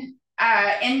women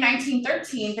in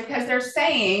 1913, because they're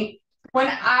saying,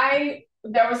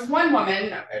 there was one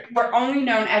woman, we're only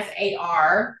known as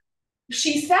AR,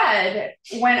 she said,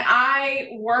 when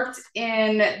I worked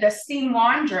in the steam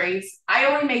laundries, I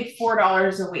only made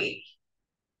 $4 a week.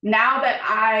 Now that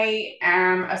I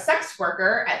am a sex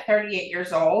worker at 38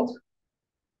 years old,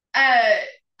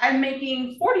 I'm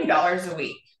making $40 a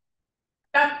week.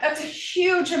 That's a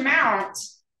huge amount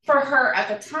for her at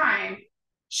the time.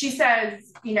 She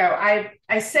says,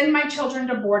 I send my children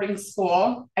to boarding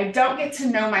school. I don't get to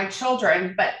know my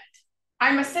children, but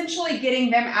I'm essentially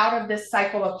getting them out of this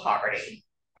cycle of poverty,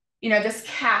 this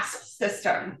caste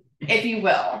system, if you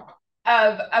will,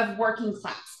 of working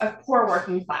class, of poor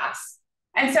working class.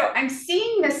 And so I'm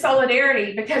seeing this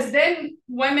solidarity, because then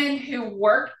women who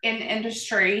work in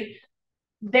industry,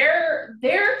 they're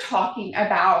talking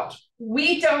about,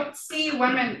 we don't see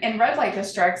women in red light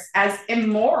districts as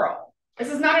immoral. This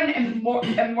is not an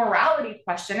immorality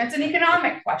question. It's an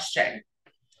economic question.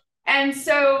 And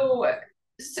so,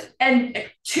 and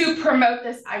to promote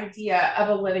this idea of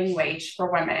a living wage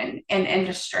for women in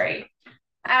industry.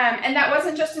 And that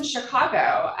wasn't just in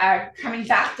Chicago. Coming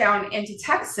back down into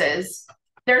Texas,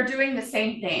 they're doing the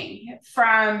same thing.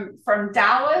 From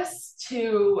Dallas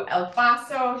to El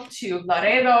Paso to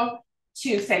Laredo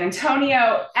to San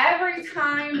Antonio, every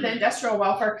time the Industrial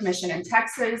Welfare Commission in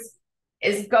Texas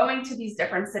is going to these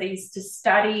different cities to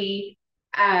study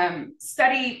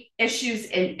issues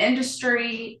in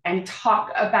industry and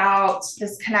talk about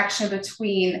this connection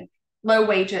between low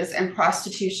wages and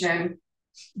prostitution,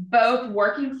 both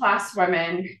working class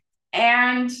women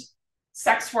and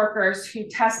sex workers who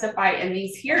testify in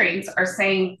these hearings are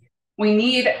saying we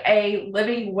need a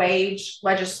living wage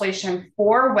legislation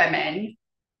for women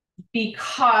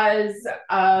because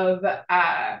of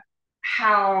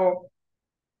how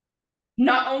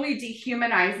not only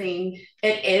dehumanizing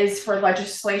it is for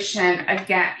legislation,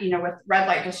 again, with red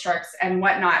light districts and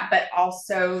whatnot, but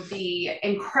also the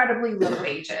incredibly low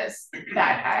wages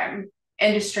that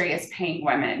industry is paying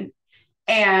women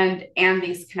and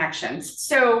these connections.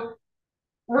 So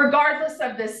regardless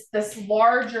of this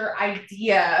larger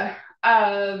idea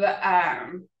of,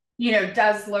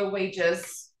 does low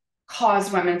wages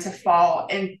cause women to fall,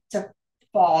 I'm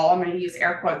going to use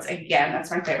air quotes again,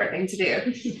 that's my favorite thing to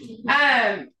do,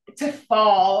 to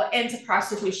fall into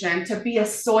prostitution, to be a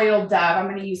soiled dove. I'm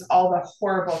going to use all the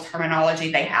horrible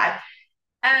terminology they had.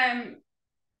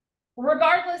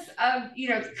 Regardless of,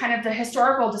 kind of the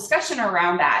historical discussion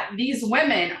around that, these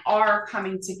women are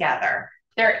coming together.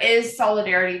 There is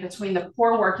solidarity between the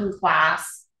poor working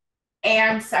class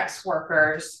and sex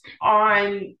workers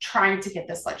on trying to get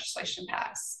this legislation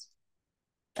passed.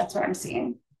 That's what I'm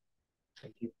seeing.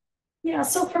 Thank you. Yeah,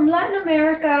 so from Latin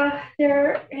America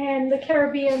there and the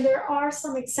Caribbean, there are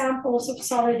some examples of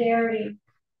solidarity.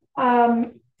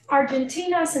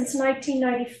 Argentina, since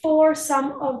 1994,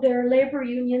 some of their labor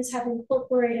unions have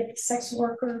incorporated the sex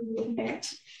worker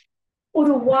movement.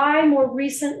 Uruguay, more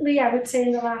recently, I would say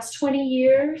in the last 20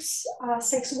 years,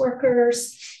 sex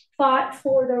workers fought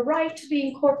for the right to be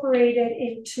incorporated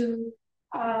into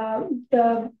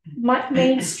the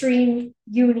mainstream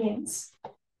unions.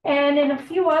 And in a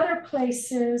few other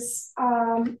places,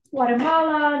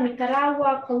 Guatemala,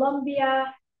 Nicaragua,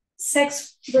 Colombia,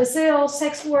 Brazil,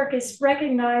 sex work is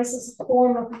recognized as a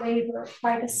form of labor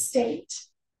by the state.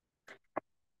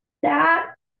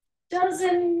 That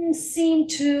doesn't seem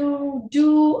to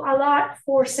do a lot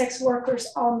for sex workers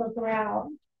on the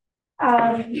ground,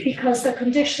 because the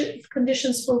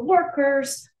conditions for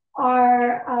workers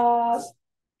are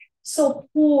so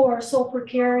poor, so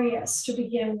precarious to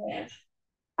begin with.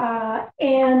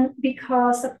 And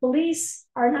because the police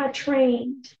are not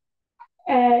trained,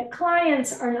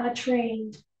 clients are not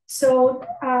trained, so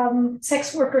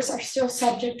sex workers are still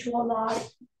subject to a lot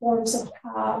of forms of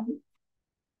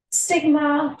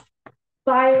stigma,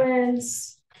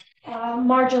 violence,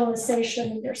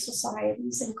 marginalization in their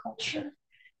societies and culture.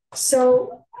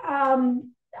 So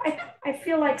I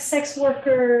feel like sex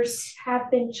workers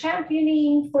have been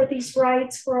championing for these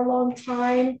rights for a long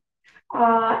time.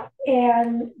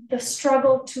 And the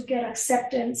struggle to get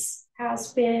acceptance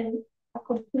has been a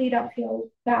complete uphill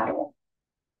battle.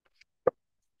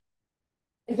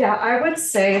 Yeah, I would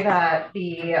say that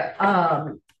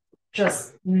the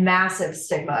just massive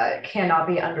stigma cannot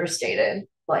be understated,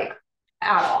 like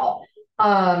at all.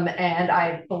 And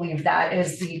I believe that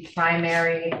is the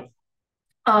primary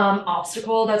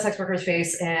obstacle that sex workers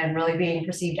face in really being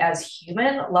perceived as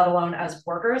human, let alone as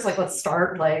workers. Like, let's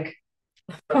start like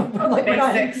like we're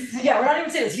not even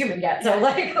saying it's human yet. So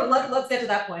like let's get to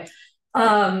that point.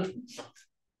 And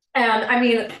I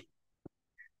mean,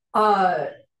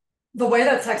 the way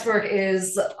that sex work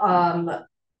is, I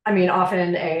mean,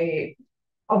 often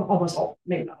almost all,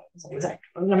 maybe not exact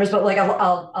numbers, but like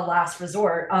a last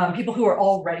resort. People who are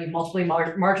already multiply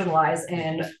marginalized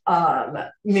in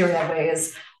myriad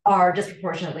ways are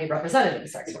disproportionately represented in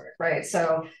sex work, right?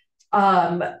 So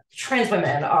trans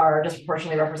women are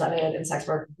disproportionately represented in sex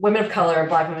work. Women of color,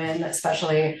 Black women,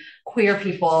 especially queer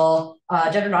people,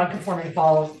 gender non-conforming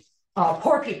folk,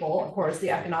 poor people, of course,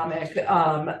 the economic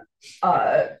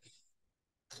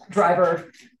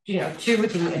driver, you know, to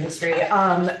the industry,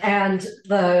 and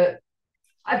the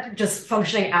just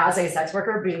functioning as a sex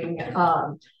worker, being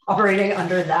operating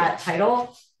under that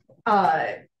title,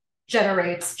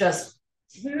 generates just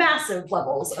massive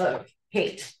levels of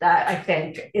hate that I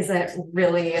think isn't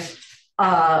really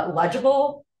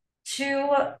legible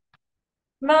to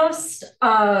most,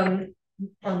 or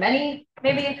many,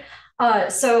 maybe.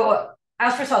 So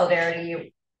as for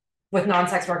solidarity with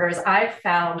non-sex workers, I've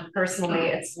found personally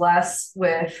it's less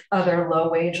with other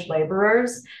low-wage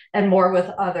laborers and more with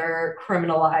other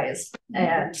criminalized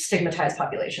and stigmatized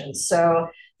populations. So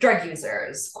drug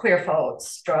users, queer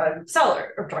folks, drug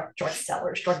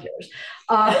dealers,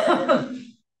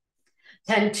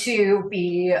 tend to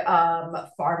be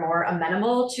far more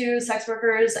amenable to sex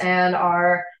workers and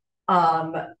are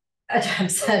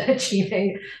attempts at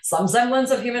achieving some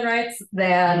semblance of human rights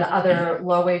than other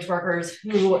low-wage workers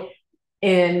who,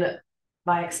 in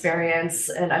my experience,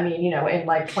 and I mean, you know, in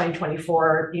like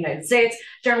 2024 United States,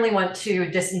 generally want to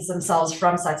distance themselves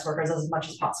from sex workers as much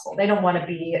as possible. They don't want to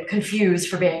be confused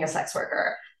for being a sex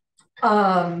worker.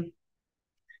 And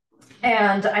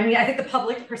I mean, I think the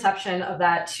public perception of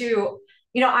that too,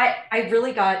 you know, I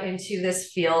really got into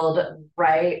this field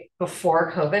right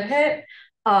before COVID hit.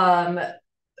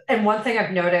 And one thing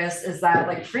I've noticed is that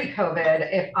like pre-COVID,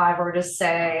 if I were to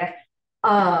say,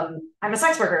 I'm a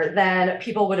sex worker, then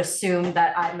people would assume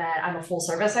that I meant I'm a full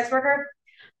service sex worker.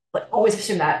 Like always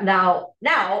assume that. Now,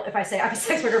 if I say I'm a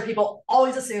sex worker, people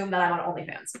always assume that I'm on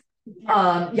OnlyFans. And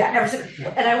I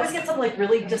always get some like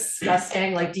really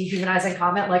disgusting, like dehumanizing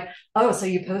comment, like, "Oh, so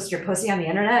you post your pussy on the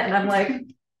internet?" And I'm like,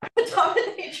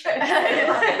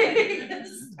 dominatrix.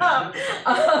 Stop.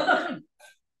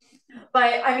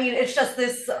 But I mean, it's just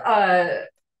this the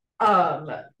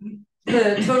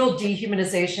total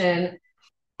dehumanization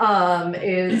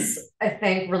is, I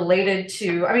think, related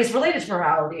to, I mean, it's related to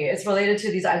morality. It's related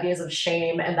to these ideas of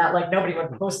shame and that like nobody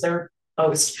would post their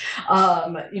post,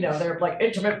 you know, their like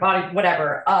intimate body,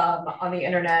 whatever, on the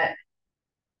internet.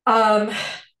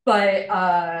 But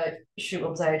shoot, what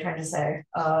was I trying to say?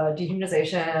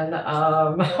 Dehumanization,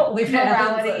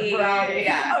 morality.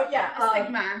 Yeah. Oh yeah.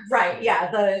 Stigma. Right.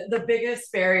 Yeah. The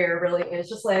biggest barrier really is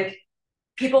just like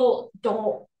people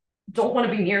don't don't want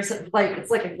to be near, like,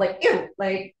 it's like ew,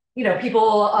 like, you know, people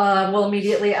will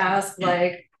immediately ask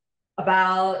like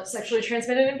about sexually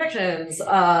transmitted infections.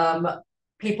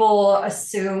 People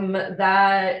assume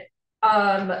that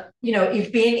you know,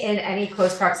 if being in any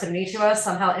close proximity to us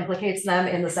somehow implicates them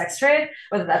in the sex trade,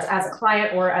 whether that's as a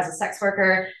client or as a sex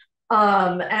worker.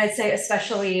 And I'd say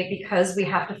especially because we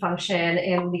have to function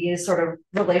in these sort of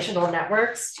relational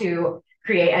networks to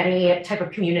create any type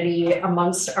of community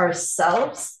amongst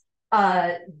ourselves,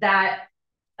 that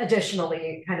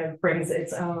additionally kind of brings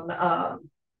its own,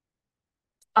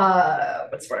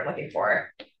 what's the word I'm looking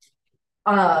for?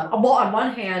 Well, on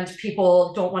one hand,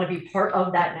 people don't want to be part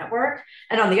of that network.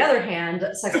 And on the other hand,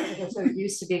 sex workers are so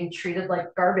used to being treated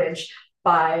like garbage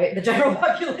by the general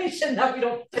population that we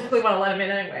don't typically want to let them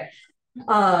in anyway.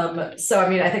 So, I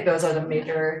mean, I think those are the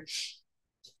major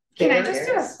Can I just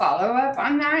do a follow-up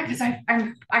on that? Because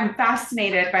I'm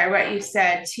fascinated by what you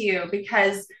said too,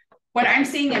 because what I'm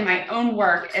seeing in my own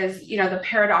work is, you know, the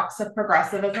paradox of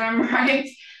progressivism, right?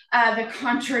 The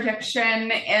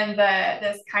contradiction and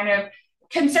this kind of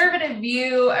conservative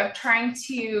view of trying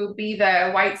to be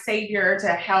the white savior to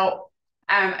help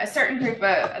a certain group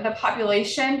of the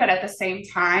population, but at the same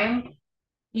time,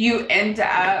 you end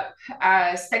up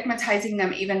stigmatizing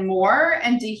them even more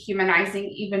and dehumanizing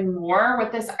even more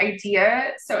with this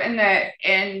idea. So in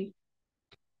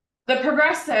the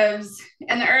progressives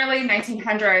in the early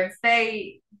 1900s,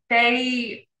 they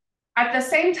at the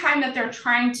same time that they're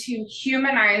trying to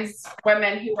humanize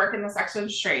women who work in the sex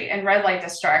industry and red light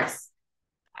districts,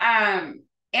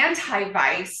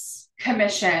 anti-vice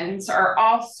commissions are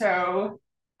also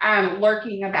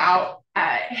lurking about.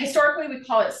 Historically, we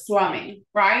call it slumming,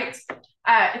 right?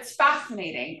 It's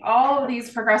fascinating. All of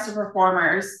these progressive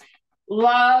reformers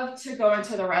love to go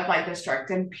into the red light district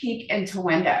and peek into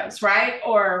windows, right?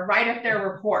 Or write up their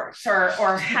reports,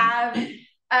 or have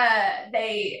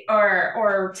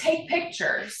or take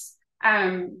pictures.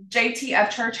 JT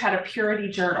Upchurch had a purity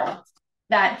journal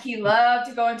that he loved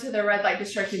to go into the red light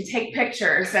district and take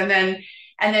pictures, and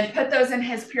then put those in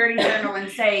his purity journal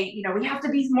and say, you know, we have to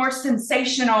be more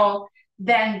sensational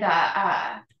than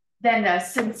the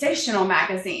sensational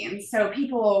magazines, so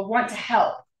people want to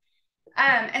help.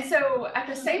 And so at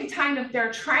the same time, if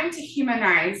they're trying to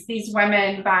humanize these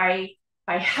women by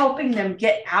helping them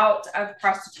get out of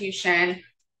prostitution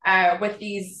with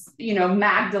these, you know,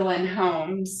 Magdalene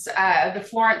homes, the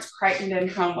Florence Crittenden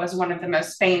home was one of the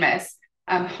most famous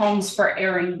homes for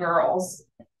erring girls.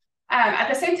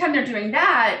 At the same time they're doing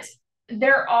that,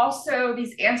 they're also,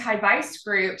 these anti-vice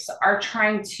groups are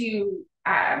trying to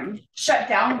shut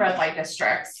down red light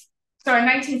districts. So in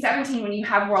 1917, when you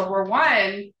have World War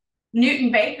I,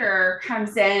 Newton Baker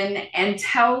comes in and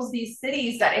tells these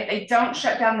cities that if they don't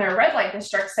shut down their red light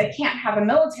districts, they can't have a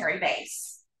military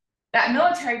base. That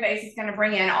military base is going to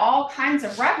bring in all kinds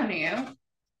of revenue.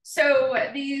 So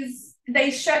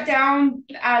they shut down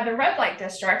the red light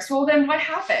districts. Well, then what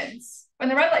happens when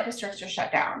the red light districts are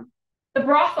shut down? The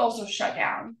brothels are shut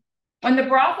down. When the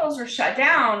brothels are shut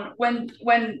down, and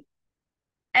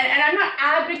I'm not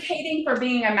advocating for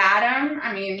being a madam.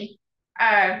 I mean,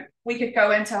 we could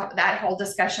go into that whole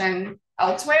discussion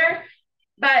elsewhere,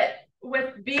 but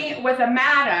with a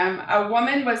madam, a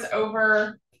woman was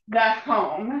over the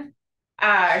home.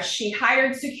 She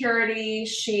hired security.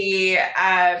 She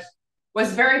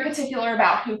was very particular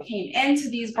about who came into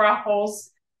these brothels.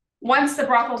 Once the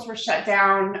brothels were shut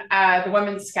down, the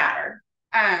women scattered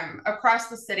across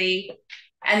the city.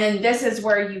 And then this is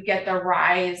where you get the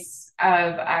rise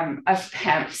of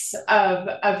pimps,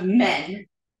 of men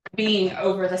being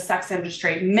over the sex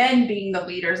industry, men being the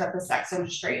leaders of the sex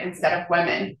industry instead of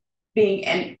women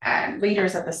being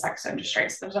leaders of the sex industry.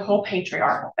 So there's a whole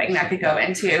patriarchal thing that I could go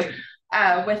into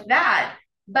with that.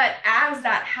 But as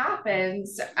that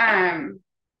happens,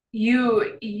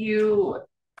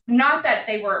 not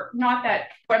that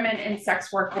women in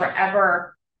sex work were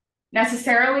ever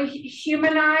necessarily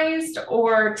humanized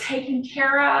or taken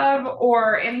care of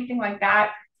or anything like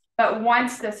that. But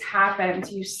once this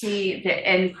happens, you see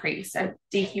the increase of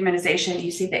dehumanization.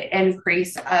 You see the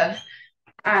increase of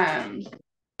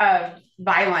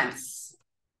violence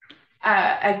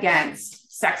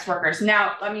against sex workers.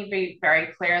 Now, let me be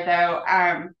very clear, though.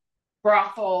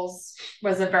 Brothels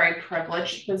was a very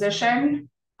privileged position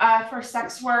for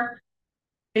sex work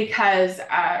because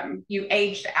you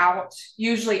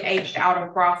usually aged out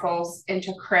of brothels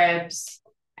into cribs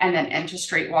and then into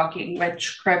street walking,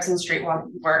 which cribs and street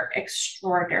walking were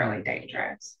extraordinarily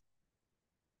dangerous.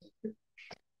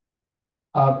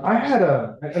 I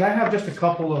have just a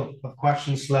couple of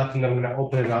questions left, and I'm going to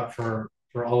open it up for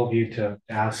all of you to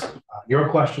ask your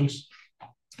questions.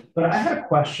 But I had a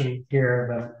question here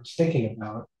that I was thinking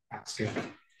about asking.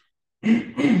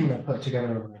 I put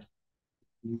together when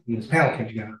this panel came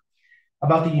together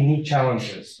about the unique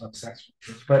challenges of sex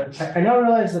workers. But I now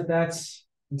realize that that's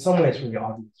in some ways really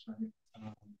obvious, right?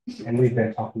 And we've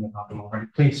been talking about them already.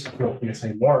 Please feel free to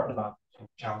say more about the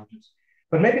challenges.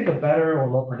 But maybe the better or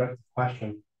more productive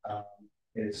question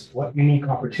is what unique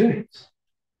opportunities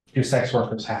do sex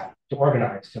workers have to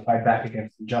organize, to fight back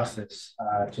against injustice,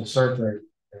 to assert their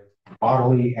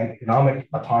bodily and economic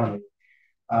autonomy?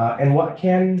 And what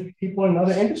can people in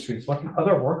other industries, what can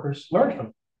other workers learn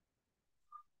from?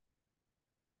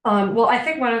 Well, I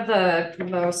think one of the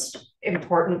most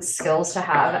important skills to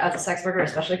have as a sex worker,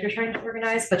 especially if you're trying to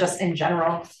organize, but just in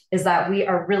general, is that we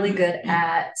are really good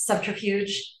at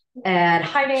subterfuge and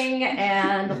hiding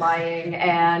and lying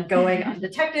and going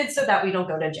undetected so that we don't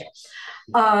go to jail.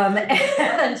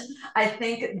 And I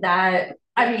think that,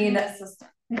 I mean,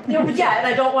 yeah, and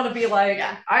I don't want to be like,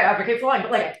 I advocate for lying,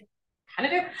 but like, I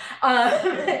kind of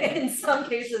do. In some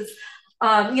cases,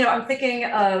 I'm thinking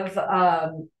of,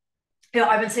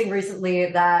 I've been seeing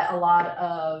recently that a lot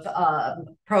of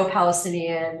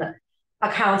pro-Palestinian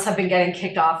accounts have been getting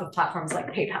kicked off of platforms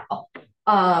like PayPal,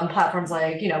 platforms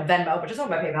like, Venmo, which is owned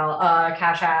by PayPal,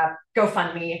 Cash App,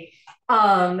 GoFundMe.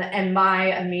 And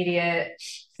my immediate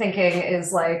thinking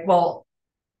is like, well,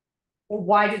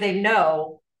 why do they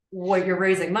know what you're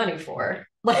raising money for?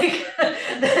 Like,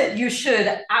 you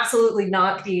should absolutely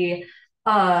not be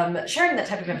sharing that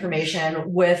type of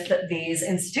information with these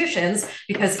institutions,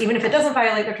 because even if it doesn't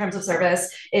violate their terms of service,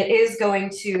 it is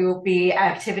going to be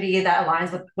activity that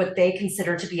aligns with what they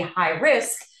consider to be high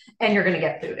risk, and you're going to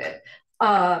get booted.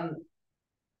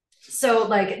 So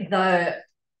like the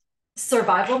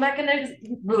survival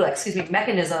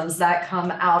mechanisms that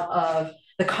come out of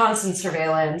the constant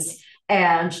surveillance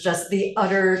and just the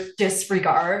utter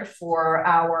disregard for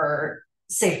our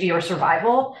safety or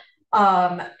survival.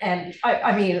 And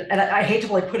I mean, and I hate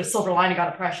to like put a silver lining on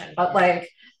oppression, but like,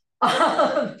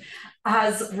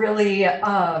 has really,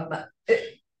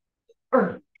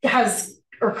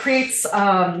 creates,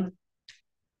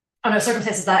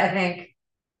 circumstances that I think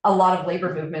a lot of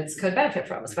labor movements could benefit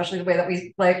from, especially the way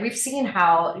that we've seen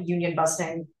how union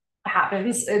busting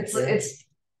happens. It's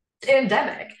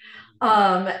endemic.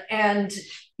 And,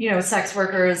 sex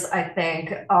workers, I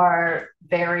think, are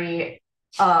very,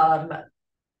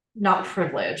 not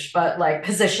privileged, but like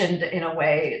positioned in a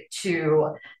way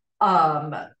to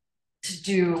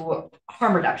do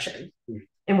harm reduction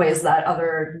in ways that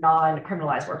other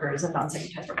non-criminalized workers and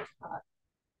non-stigmatized workers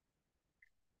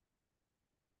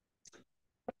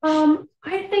cannot.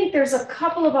 I think there's a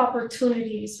couple of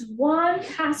opportunities. One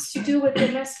has to do with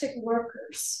domestic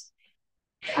workers.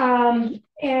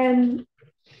 And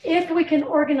if we can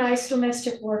organize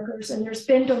domestic workers, and there's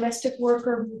been domestic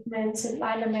worker movements in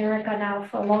Latin America now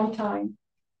for a long time,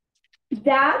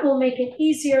 that will make it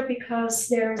easier because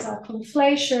there's a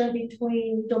conflation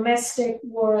between domestic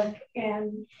work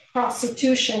and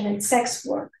prostitution and sex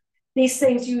work. These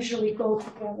things usually go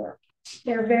together.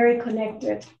 They're very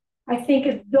connected. I think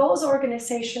if those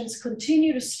organizations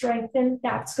continue to strengthen,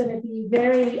 that's going to be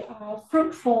very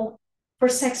fruitful for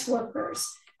sex workers.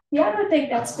 The other thing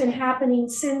that's been happening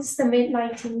since the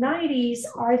mid-1990s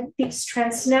are these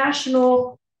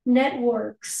transnational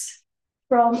networks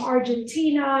from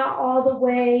Argentina all the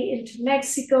way into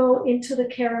Mexico, into the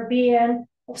Caribbean,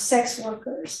 of sex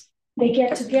workers. They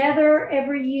get together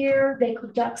every year, they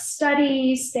conduct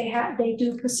studies, they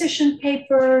do position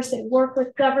papers, they work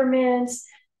with governments,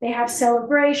 they have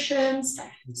celebrations.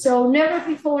 So never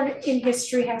before in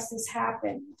history has this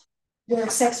happened, where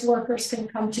sex workers can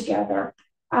come together.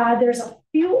 There's a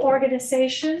few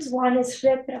organizations. One is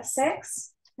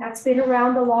Retrasex, that's been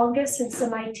around the longest since the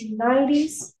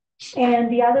 1990s.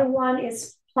 And the other one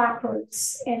is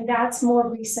Placards, and that's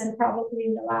more recent, probably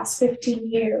in the last 15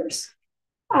 years.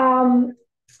 A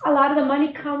lot of the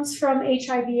money comes from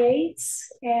HIV/AIDS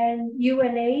and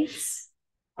UNAIDS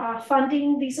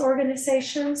funding these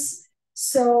organizations.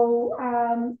 So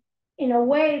in a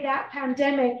way, that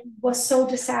pandemic was so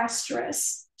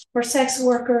disastrous for sex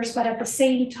workers, but at the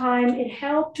same time, it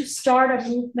helped to start a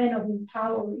movement of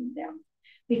empowering them,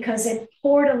 because it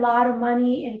poured a lot of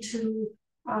money into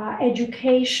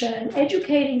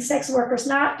educating sex workers,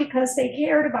 not because they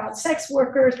cared about sex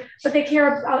workers, but they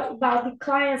care about the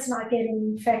clients not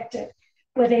getting infected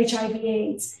with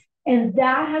HIV/AIDS. And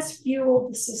that has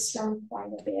fueled the system quite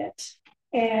a bit.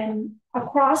 And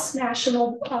across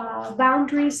national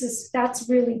boundaries, that's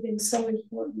really been so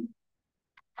important.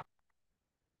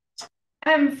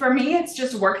 For me, it's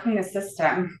just working the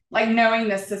system, like knowing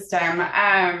the system.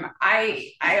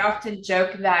 I often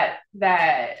joke that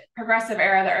the progressive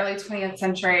era, the early 20th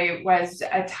century, was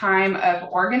a time of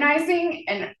organizing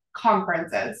and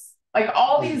conferences. Like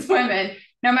all these women,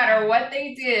 no matter what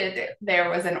they did,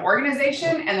 there was an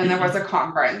organization and then there was a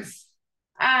conference.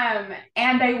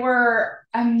 And they were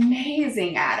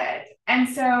amazing at it. And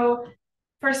so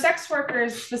for sex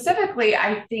workers specifically,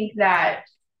 I think that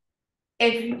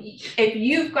if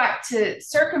you've got to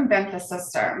circumvent the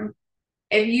system,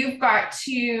 if you've got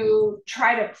to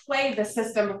try to play the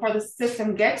system before the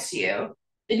system gets you,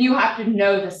 then you have to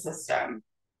know the system.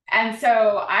 And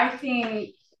so I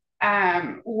think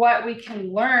what we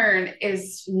can learn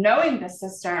is knowing the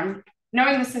system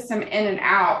in and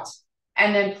out,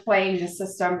 and then playing the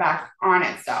system back on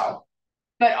itself.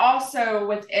 But also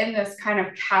within this kind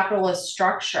of capitalist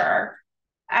structure,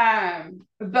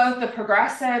 both the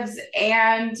progressives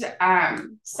and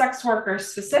sex workers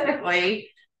specifically,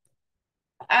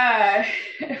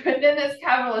 within this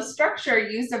capitalist structure,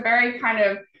 used a very kind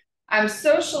of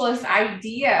socialist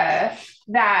idea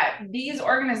that these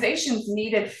organizations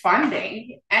needed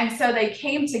funding. And so they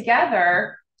came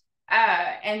together,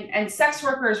 and sex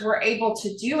workers were able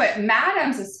to do it.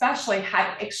 Madams especially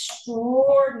had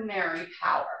extraordinary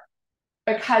power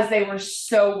because they were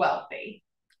so wealthy.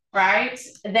 Right?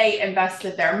 They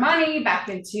invested their money back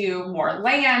into more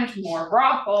land, more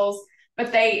brothels,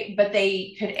 but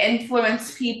they could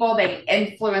influence people. They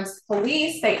influenced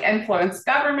police. They influenced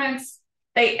governments.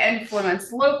 They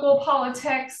influenced local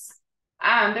politics.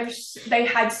 They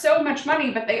had so much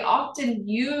money, but they often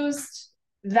used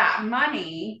that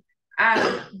money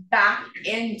back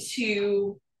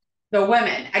into the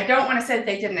women. I don't want to say that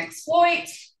they didn't exploit,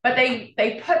 but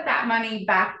they put that money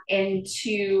back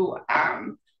into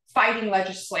fighting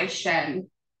legislation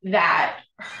that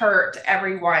hurt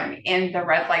everyone in the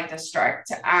red light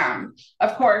district.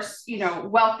 Of course,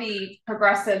 wealthy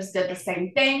progressives did the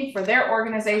same thing for their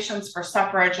organizations for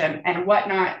suffrage and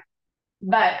whatnot.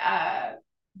 But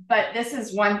this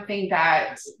is one thing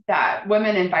that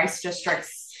women in vice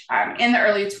districts in the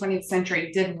early 20th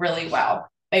century did really well.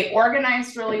 They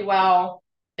organized really well.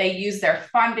 They used their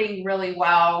funding really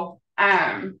well.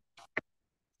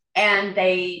 And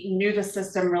they knew the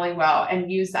system really well and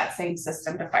used that same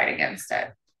system to fight against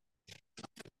it.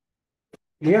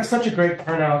 We have such a great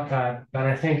turnout that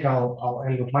I think I'll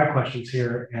end with my questions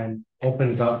here and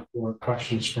open it up for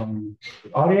questions from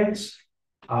the audience.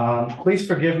 Please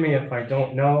forgive me if I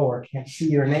don't know or can't see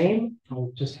your name.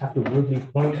 I'll just have to rudely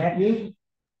point at you.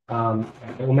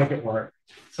 We'll make it work.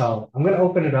 So I'm going to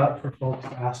open it up for folks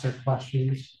to ask their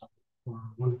questions for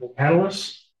one of the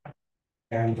panelists.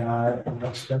 And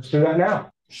let's do that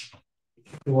now.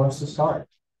 Who wants to start?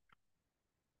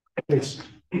 Please.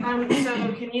 So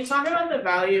can you talk about the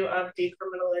value of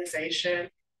decriminalization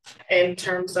in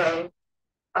terms of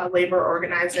labor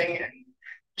organizing and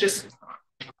just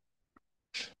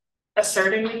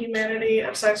asserting the humanity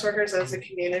of sex workers as a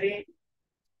community?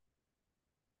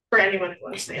 For anyone who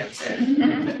wants to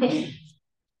answer.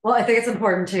 Well, I think it's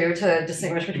important too to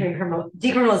distinguish between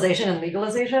decriminalization and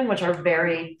legalization, which are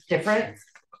very different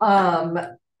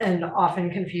and often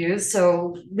confused.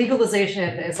 So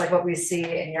legalization is like what we see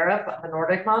in Europe, the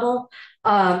Nordic model,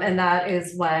 and that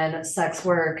is when sex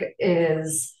work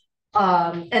is,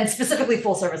 and specifically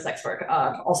full service sex work,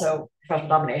 also professional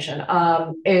domination,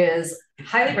 is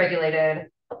highly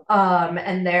regulated.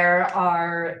 And there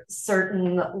are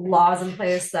certain laws in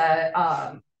place that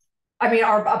are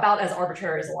about as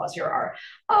arbitrary as the laws here are,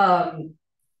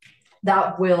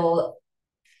 that will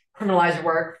criminalize your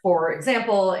work. For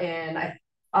example, in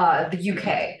the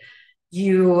UK,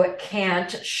 you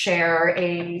can't share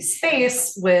a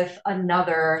space with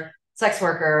another sex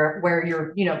worker where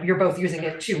you're both using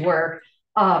it to work.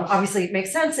 Obviously, it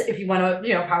makes sense if you want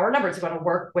to, power numbers, you want to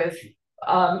work with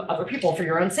other people for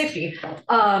your own safety.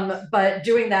 But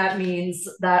doing that means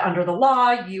that under the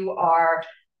law, you are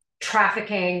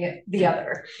trafficking the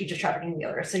other. You're just trafficking the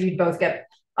other. So you both get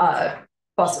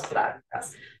busted for that.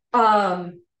 Yes.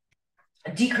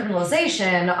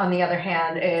 Decriminalization, on the other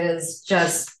hand, is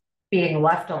just being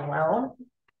left alone.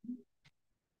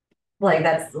 Like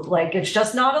it's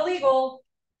just not illegal.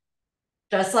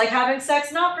 Just like having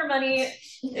sex not for money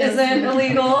isn't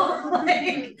illegal.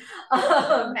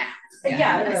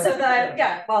 Yeah. So that,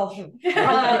 yeah, well, it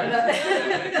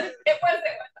was.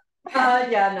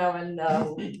 Yeah, no, and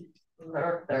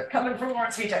they're coming from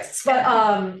Lawrence v. Texas,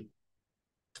 but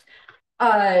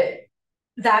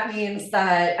that means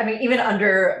that, even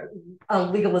under a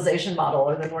legalization model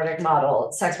or the Nordic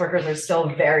model, sex workers are still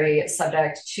very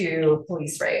subject to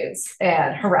police raids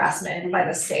and harassment by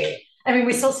the state. I mean,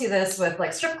 we still see this with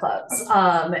like strip clubs.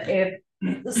 If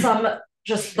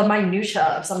just the minutia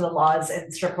of some of the laws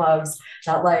in strip clubs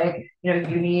that like, you know,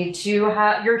 you need to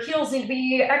have, your heels need to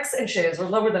be X inches or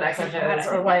lower than X inches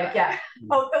or like, yeah.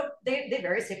 They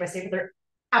vary state by state, but they're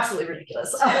absolutely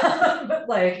ridiculous. But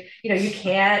like, you know, you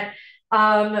can't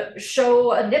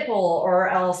show a nipple or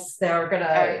else they're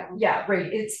gonna,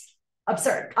 it's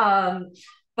absurd.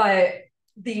 But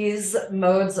these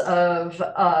modes of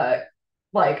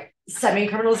like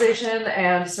semi-criminalization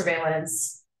and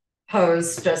surveillance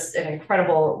pose just an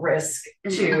incredible risk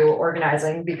to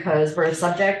organizing because we're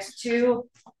subject to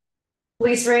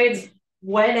police raids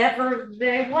whenever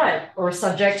they want, or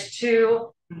subject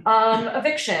to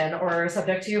eviction, or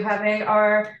subject to having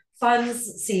our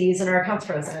funds seized and our accounts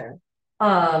frozen.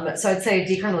 So I'd say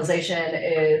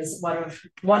decriminalization is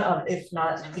one of, if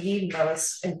not the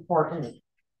most important,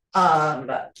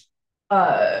 I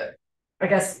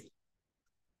guess,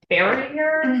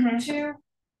 barrier to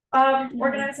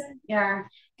organizing. Yeah.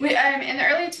 We in the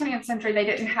early 20th century, they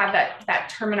didn't have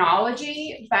that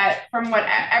terminology, but from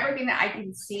everything that I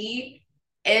can see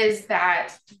is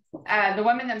that the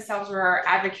women themselves were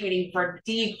advocating for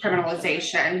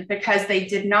decriminalization because they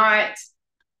did not,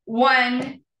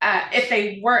 if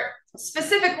they were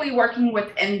specifically working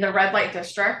within the red light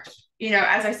district, you know,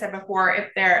 as I said before,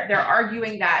 if they're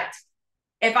arguing that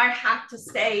if I have to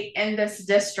stay in this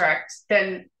district,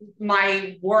 then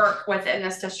my work within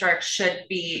this district should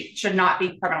not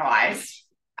be criminalized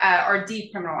or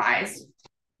decriminalized.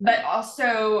 But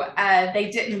also,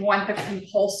 they didn't want the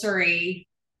compulsory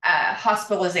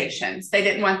hospitalizations. They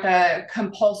didn't want the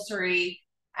compulsory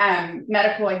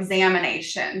medical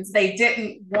examinations. They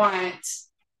didn't want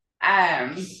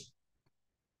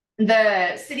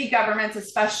the city governments,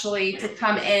 especially, to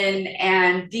come in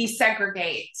and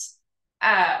desegregate.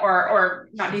 Or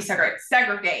not desegregate,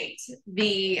 segregate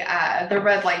the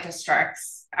red light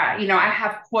districts. You know, I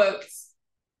have quotes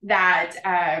that,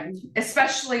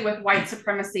 especially with white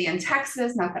supremacy in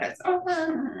Texas, not that it's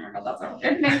over, but that's a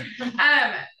good thing.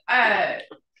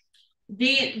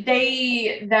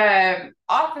 The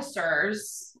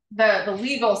officers, the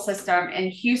legal system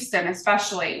in Houston,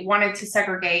 especially, wanted to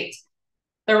segregate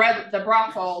the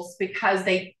brothels because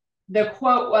the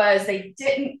quote was they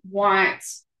didn't want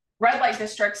red light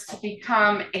districts to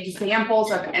become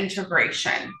examples of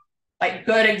integration, like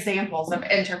good examples of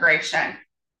integration.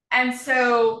 And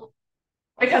so,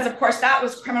 because of course that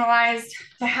was criminalized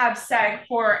to have sex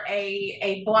for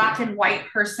a Black and white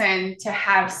person to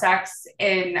have sex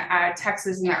in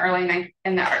Texas in the early,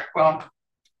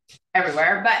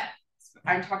 everywhere, but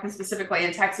I'm talking specifically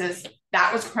in Texas,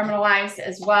 that was criminalized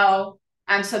as well.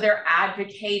 So they're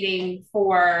advocating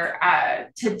for,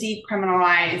 to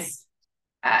decriminalize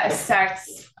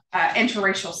sex,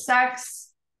 interracial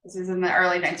sex. This is in the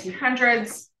early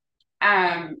 1900s.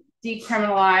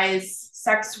 Decriminalize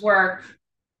sex work,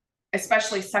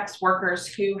 especially sex workers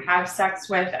who have sex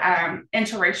with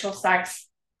interracial sex.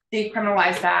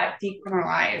 Decriminalize that.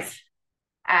 Decriminalize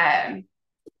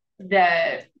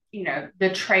the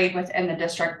trade within the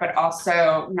district, but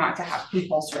also not to have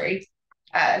compulsory.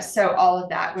 So all of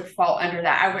that would fall under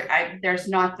that. There's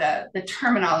not the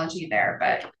terminology there,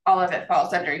 but all of it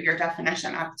falls under your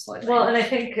definition. Absolutely. Well, and I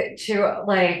think too,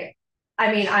 like,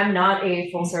 I mean, I'm not a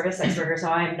full service sex worker, so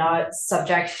I'm not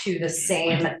subject to the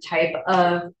same type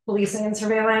of policing and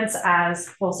surveillance as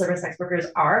full service sex workers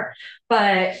are.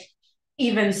 But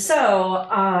even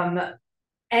so,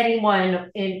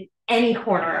 anyone in any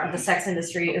corner of the sex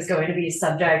industry is going to be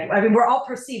subject. I mean, we're all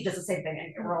perceived as the same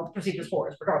thing, and we're all perceived as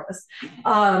whores regardless.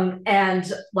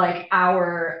 And like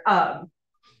our,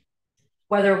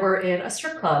 whether we're in a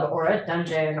strip club or a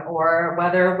dungeon, or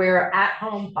whether we're at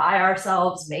home by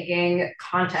ourselves making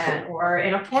content or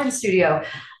in a porn studio,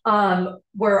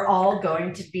 we're all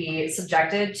going to be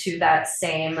subjected to that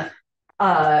same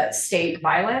state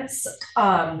violence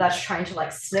that's trying to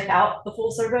like sniff out the full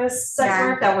service sex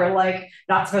work that we're like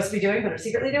not supposed to be doing but are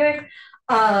secretly doing.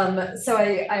 So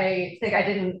I think I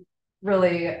didn't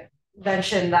really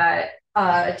mention that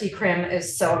decrim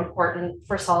is so important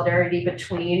for solidarity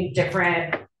between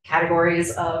different categories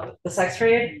of the sex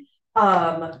trade,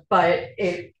 but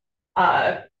it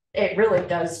really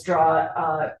does draw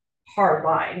a hard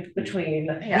line between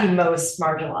the most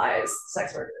marginalized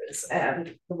sex workers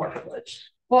and the more privileged.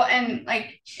 Well, and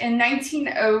like in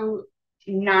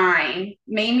 1909,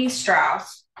 Mamie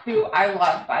Strauss, who I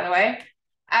love, by the way,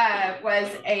 was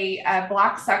a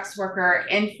Black sex worker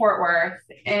in Fort Worth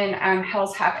in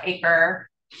Hell's Half Acre.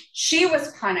 She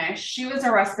was punished. She was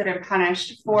arrested and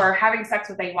punished for having sex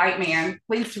with a white man.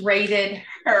 Police raided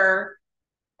her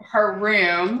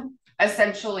room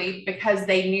essentially, because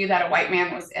they knew that a white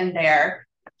man was in there.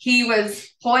 He was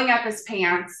pulling up his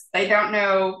pants. They don't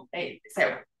know. They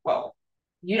say, well,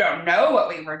 you don't know what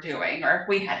we were doing or if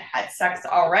we had had sex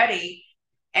already.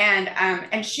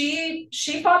 And she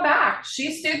fought back.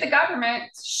 She sued the government.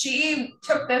 She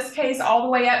took this case all the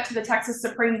way up to the Texas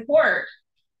Supreme Court.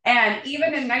 And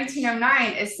even in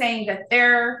 1909 is saying that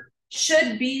there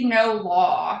should be no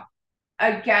law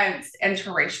against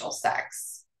interracial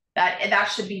sex,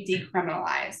 that should be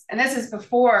decriminalized. And this is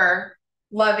before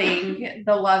the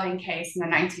Loving case in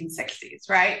the 1960s,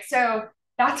 right? So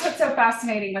that's what's so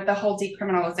fascinating with the whole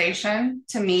decriminalization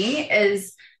to me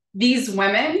is these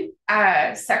women,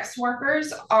 sex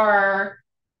workers, are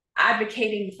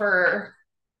advocating for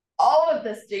all of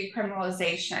this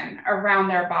decriminalization around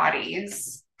their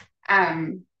bodies,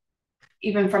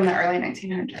 even from the early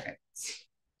 1900s.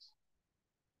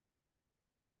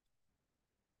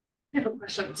 I have a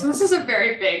question. So this is a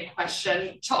very big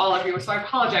question to all of you, so I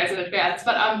apologize in advance,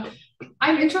 but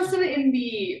I'm interested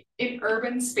in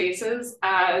urban spaces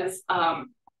as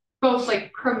both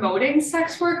like promoting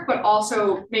sex work, but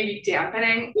also maybe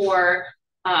dampening or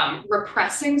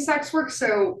repressing sex work.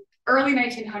 So early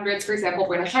 1900s, for example,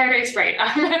 Buenos Aires, right?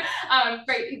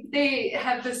 Right, they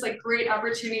have this like great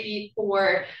opportunity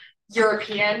for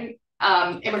European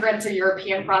immigrants or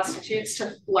European prostitutes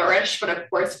to flourish, but of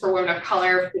course for women of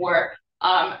color, for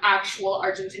actual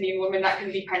Argentinian women, that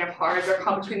can be kind of hard. They're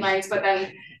caught between lines. But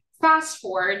then fast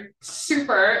forward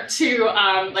super to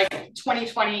like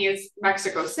 2020s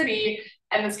Mexico City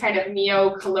and this kind of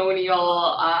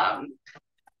neo-colonial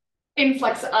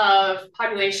influx of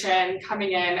population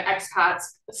coming in, expats,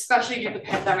 especially due to the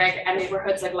pandemic, and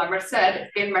neighborhoods like La Merced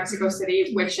in Mexico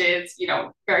City, which is, you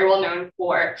know, very well known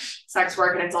for sex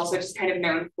work. And it's also just kind of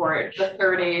known for the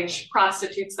third age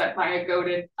prostitutes that Maya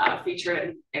Godin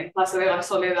featured in Plaza de la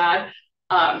Soledad.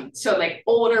 So like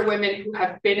older women who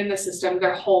have been in the system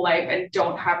their whole life and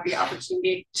don't have the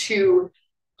opportunity to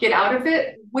get out of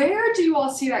it. Where do you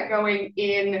all see that going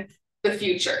in the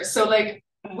future? So like,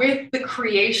 with the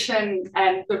creation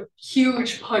and the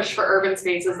huge push for urban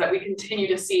spaces that we continue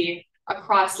to see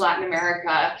across Latin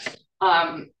America,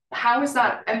 how is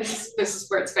that, and this is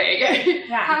where it's vague,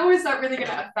 how is that really going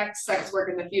to affect sex work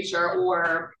in the future?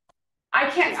 Or I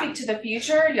can't speak to the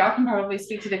future. Y'all can probably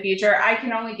speak to the future. I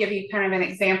can only give you kind of an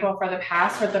example for the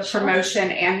past, for the promotion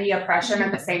and the oppression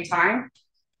at the same time,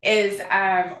 is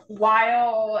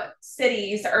while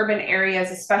cities, urban areas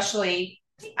especially,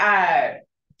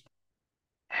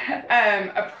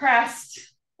 oppressed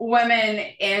women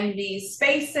in these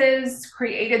spaces,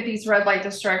 created these red light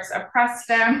districts, oppressed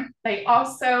them. They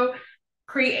also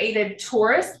created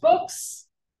tourist books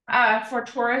for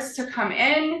tourists to come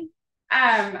in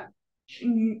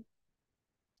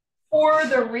for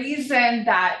the reason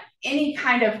that any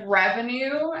kind of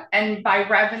revenue, and by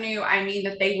revenue, I mean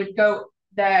that they would go,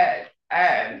 the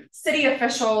city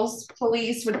officials,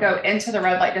 police would go into the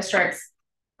red light districts,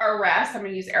 arrest, I'm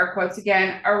going to use air quotes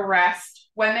again, arrest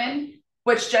women,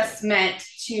 which just meant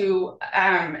to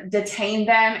detain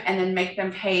them and then make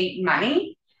them pay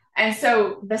money. And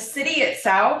so the city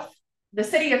itself, the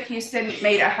city of Houston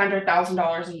made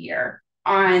 $100,000 a year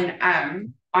on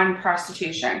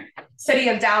prostitution. City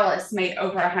of Dallas made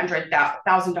over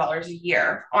 $100,000 a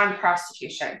year on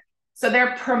prostitution. So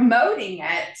they're promoting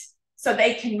it so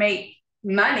they can make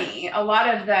money. A lot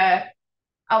of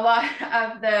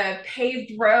the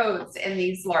paved roads in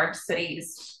these large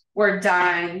cities were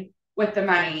done with the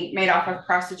money made off of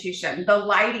prostitution. The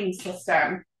lighting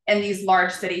system in these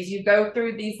large cities, you go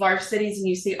through these large cities and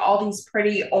you see all these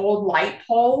pretty old light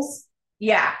poles.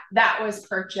 Yeah, that was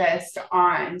purchased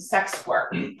on sex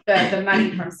work, the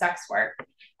money from sex work.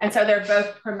 And so they're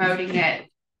both promoting it.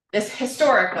 This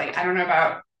historically, I don't know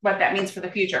about what that means for the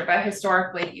future, but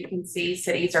historically you can see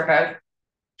cities are both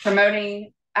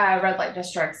promoting red light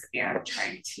districts and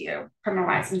trying to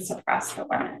criminalize and suppress the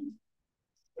women.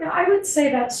 Yeah, I would say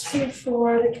that's true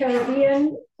for the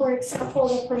Caribbean. For example,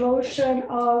 the promotion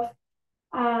of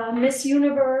Miss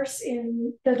Universe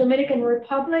in the Dominican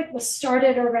Republic was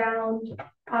started around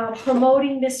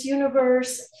promoting Miss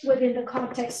Universe within the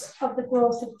context of the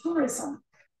growth of tourism.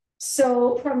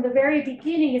 So from the very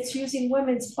beginning, it's using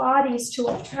women's bodies to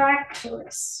attract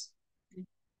tourists.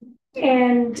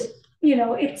 And you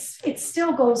know, it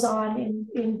still goes on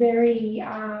in very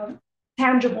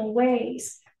tangible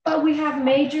ways. But we have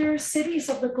major cities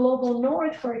of the global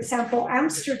north, for example,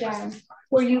 Amsterdam,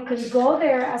 where you can go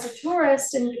there as a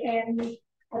tourist and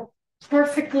a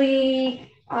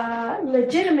perfectly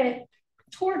legitimate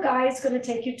tour guide is going to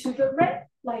take you to the red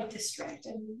light district.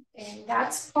 And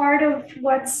that's part of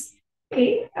what's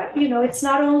it's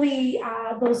not only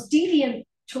those deviant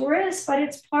tourists, but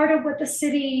it's part of what the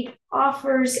city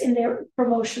offers in their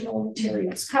promotional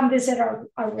materials. Come visit our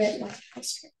red light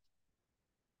district.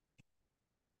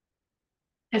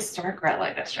 Historic red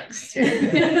light districts.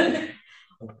 Yeah,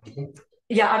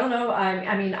 I don't know.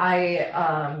 I mean,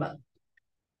 I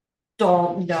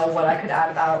don't know what I could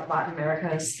add about Latin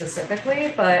America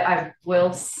specifically, but I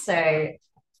will say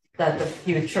that the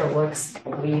future looks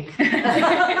bleak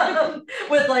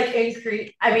with like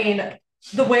increase. I mean,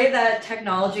 the way that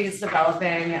technology is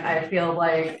developing, I feel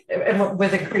like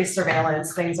with increased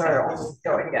surveillance, things are only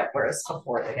going to get worse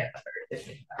before they get better.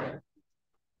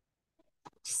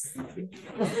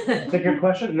 That's a good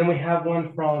question. And then we have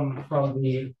one from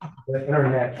the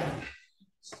internet.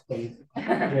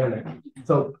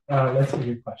 So let's give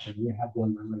you a question. We have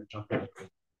one. I'm going to jump in.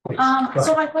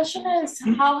 So my question is,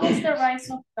 how has the rise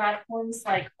of platforms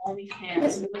like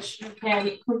OnlyFans, in which you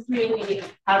can completely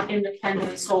have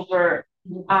independence over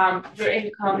your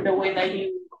income, the way that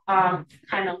you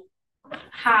kind of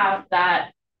have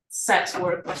that sex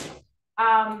work?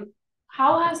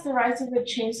 How has the rise of it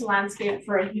changed the landscape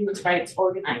for human rights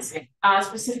organizing,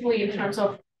 specifically in terms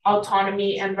of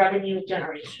autonomy and revenue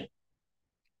generation?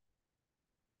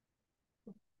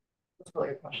 That's a really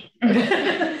good question.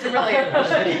 It's a really good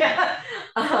question. Yeah.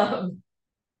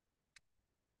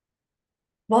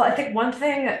 Well, I think one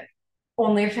thing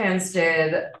OnlyFans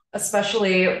did,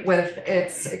 especially with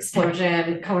its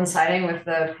explosion coinciding with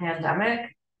the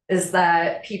pandemic, is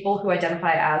that people who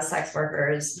identify as sex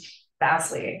workers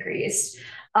vastly increased.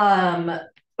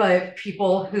 But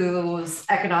people whose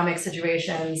economic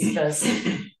situations just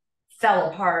fell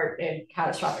apart in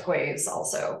catastrophic ways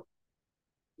also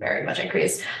very much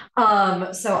increased.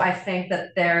 So I think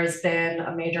that there's been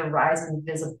a major rise in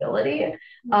visibility.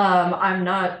 I'm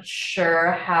not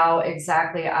sure how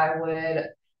exactly I would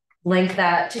link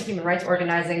that to human rights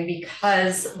organizing,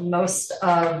 because most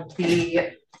of the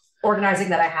organizing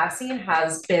that I have seen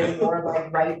has been more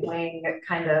like right-wing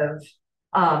kind of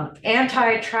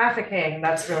anti-trafficking.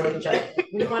 That's really just,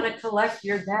 we want to collect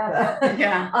your data.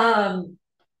 Yeah.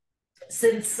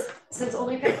 Since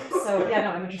OnlyFans. So yeah,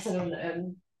 no, I'm interested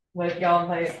in what y'all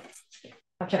might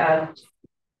have to add.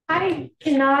 I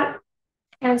cannot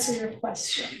answer your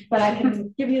question, but I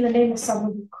can give you the name of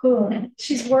someone who could.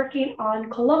 She's working on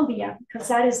Colombia, because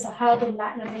that is the hub in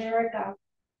Latin America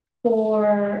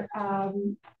for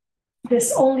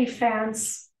this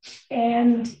OnlyFans,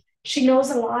 and she knows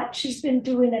a lot. She's been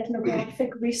doing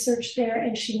ethnographic research there,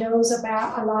 and she knows a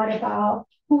lot about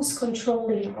who's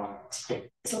controlling what.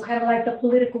 So kind of like the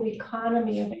political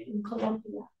economy of it in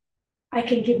Colombia. I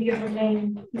can give you her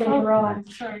name later on.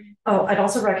 Sure. Oh, I'd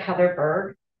also read Heather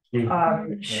Berg.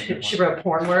 She wrote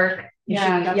porn work.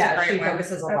 Yeah, she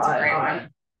focuses a lot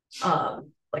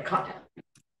on like content.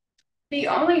 The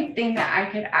only thing that I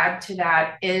could add to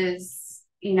that is,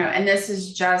 and this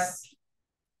is just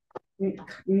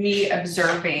me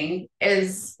observing,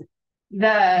 is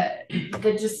the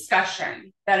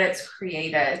discussion that it's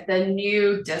created, the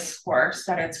new discourse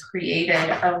that it's created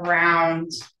around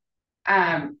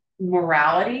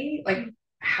morality. Like,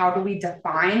 how do we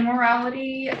define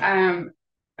morality?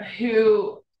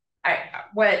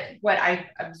 What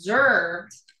I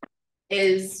observed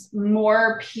is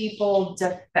more people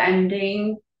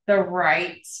defending the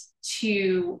right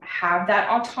to have that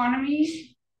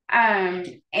autonomy,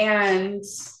 and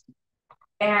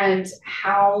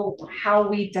how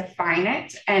we define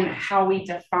it, and how we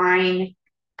define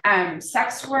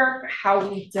sex work, how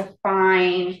we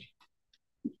define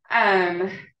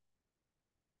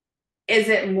is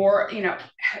it more,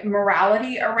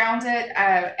 morality around it?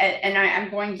 And I'm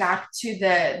going back to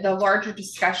the larger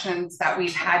discussions that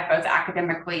we've had both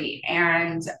academically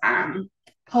and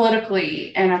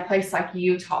politically in a place like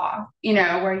Utah,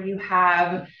 where you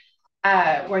have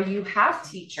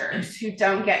teachers who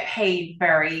don't get paid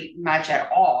very much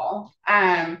at all.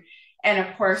 And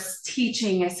of course,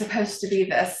 teaching is supposed to be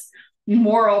this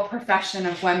moral profession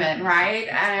of women,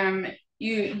 right?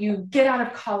 You get out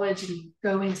of college and you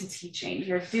go into teaching.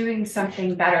 You're doing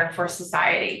something better for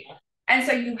society. And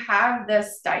so you have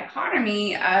this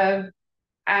dichotomy of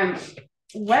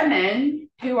women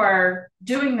who are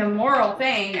doing the moral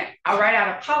thing right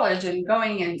out of college and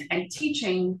going and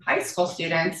teaching high school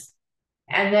students.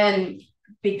 And then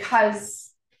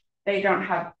because they don't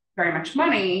have very much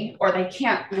money, or they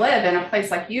can't live in a place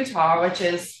like Utah, which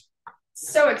is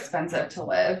so expensive to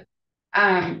live,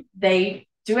 they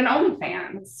do an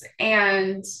OnlyFans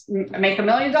and make $1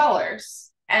 million.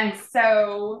 And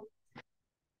so,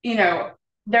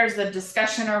 there's a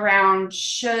discussion around,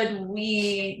 should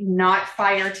we not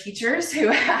fire teachers who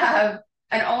have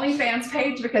an OnlyFans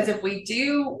page? Because if we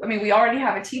do, I mean, we already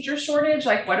have a teacher shortage.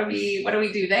 Like, what do we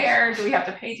do there? Do we have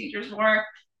to pay teachers more?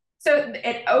 So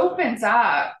it opens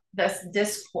up this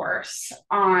discourse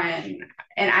on,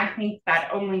 and I think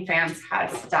that OnlyFans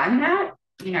has done that,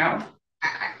 you know,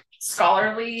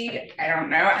 scholarly, I don't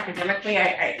know, academically,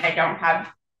 I don't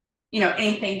have, you know,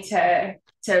 anything to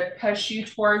push you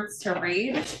towards to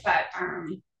read, but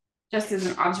just as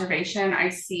an observation, I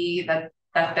see that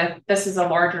this is a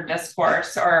larger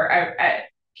discourse, or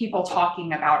people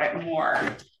talking about it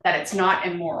more, that it's not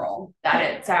immoral,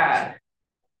 that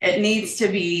it needs to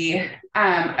be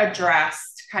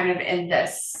addressed kind of in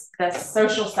this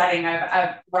social setting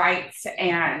of rights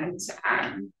and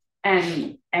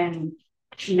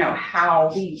you know,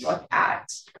 how we look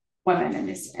at women in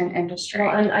this industry.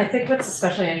 Well, and I think what's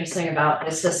especially interesting about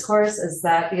this discourse is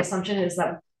that the assumption is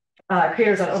that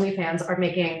creators on OnlyFans are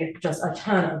making just a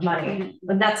ton of money,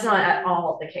 and that's not at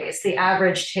all the case. The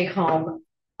average take home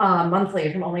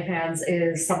monthly from OnlyFans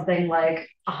is something like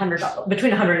 $100,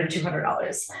 between $100 and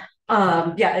 $200.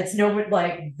 Yeah, it's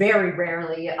like very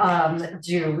rarely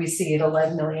do we see the like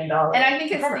 $1 million. And I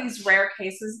think it's these rare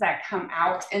cases that come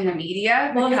out in the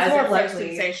media because it's more it's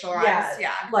sensationalized.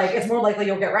 Yeah, like it's more likely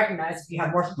you'll get recognized if you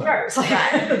have more subscribers.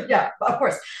 Right. Yeah, of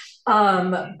course.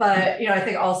 But you know, I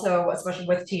think also, especially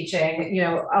with teaching, you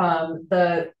know,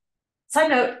 the side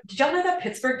note, did y'all know that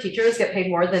Pittsburgh teachers get paid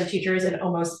more than teachers in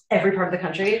almost every part of the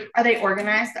country? Are they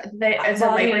organized? As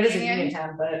a labor union?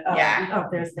 Town, but yeah. Oh,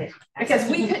 there's the because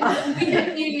we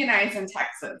couldn't unionize in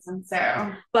Texas, and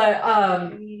so. But I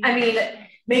mean,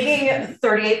 making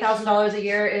 $38,000 a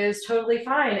year is totally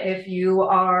fine if you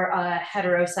are a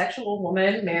heterosexual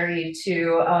woman married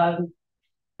to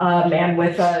a man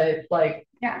with a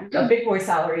a big boy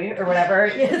salary or whatever.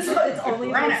 It's only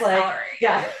like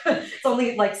it's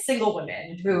only like single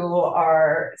women who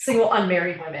are single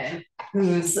unmarried women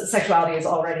whose sexuality is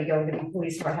already going to be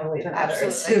policed more heavily than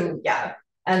others who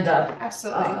end up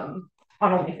on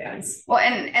OnlyFans. Well,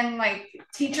 and like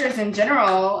teachers in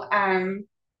general,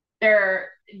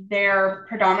 they're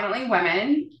predominantly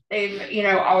women. They've, you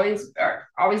know,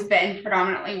 always been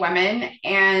predominantly women,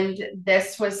 and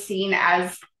this was seen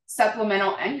as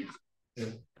supplemental income.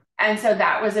 And so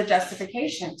that was a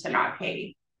justification to not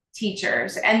pay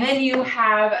teachers. And then you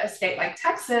have a state like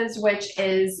Texas, which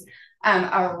is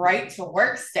a right to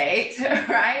work state,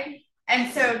 right?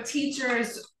 And so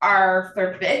teachers are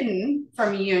forbidden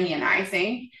from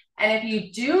unionizing. And if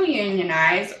you do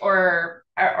unionize or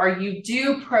you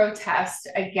do protest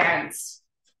against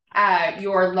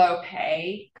your low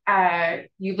pay,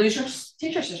 you lose your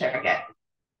teacher certificate.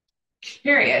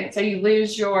 Period. So you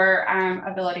lose your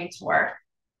ability to work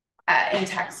in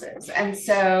Texas. And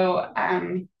so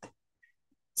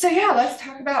yeah, let's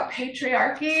talk about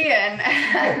patriarchy and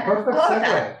perfect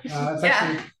segue. It's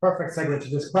actually perfect segue to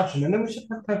this question. And then we should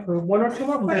have time for one or two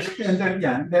more questions. And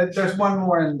then there's one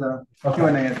more in the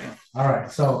Q&A. All right,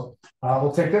 so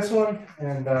we'll take this one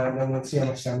and then we'll see how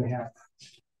much time we have.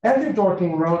 Andrew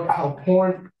Dorking wrote how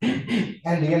porn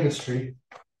and the industry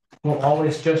will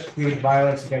always just create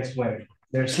violence against women.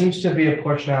 There seems to be a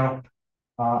push now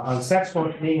on sex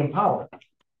work being empowered.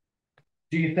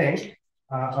 Do you think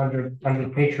under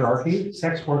patriarchy,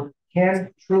 sex work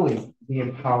can truly be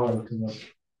empowering to women?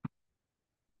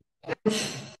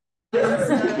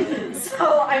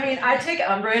 So, I mean, I take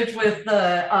umbrage with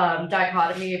the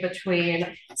dichotomy between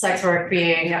sex work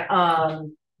being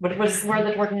what was the word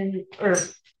that working or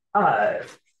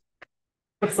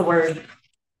what's the word?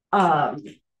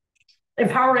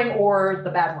 Empowering or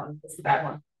the bad one. What's the bad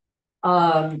one?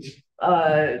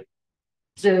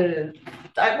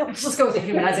 Let's just go with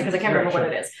dehumanizing because I can't remember what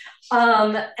it is.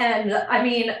 And I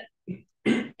mean,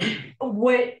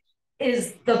 what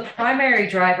is the primary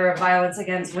driver of violence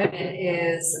against women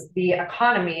is the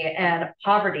economy and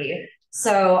poverty.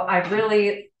 So I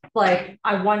really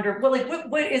I wonder,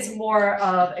 what is more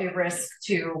of a risk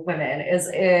to women? Is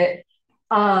it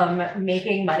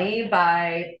making money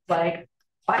by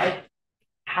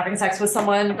having sex with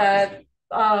someone that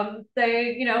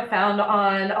they, you know, found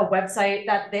on a website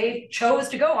that they chose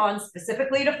to go on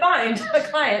specifically to find a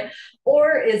client?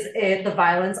 Or is it the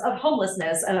violence of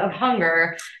homelessness and of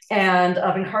hunger and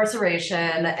of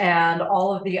incarceration and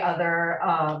all of the other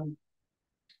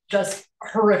just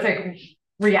horrific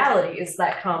realities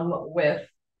that come with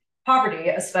poverty,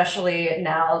 especially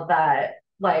now that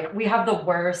we have the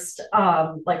worst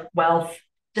wealth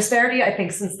disparity, I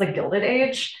think, since the Gilded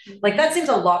Age. That seems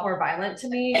a lot more violent to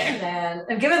me than,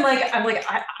 and given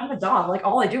I'm a dom,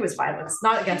 all I do is violence,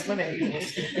 not against women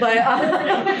usually, but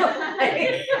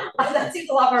that seems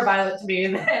a lot more violent to me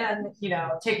than, you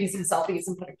know, taking some selfies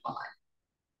and putting them online.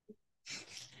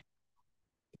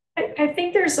 I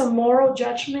think there's a moral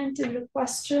judgment in the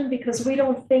question because we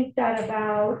don't think that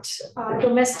about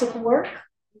domestic work,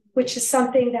 which is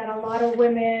something that a lot of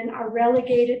women are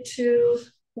relegated to,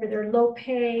 where they're low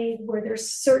paid, where there's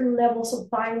certain levels of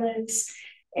violence.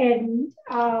 And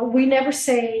we never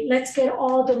say, let's get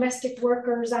all domestic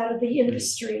workers out of the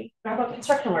industry. How about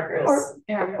construction workers? Or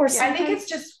I think it's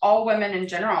just all women in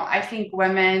general. I think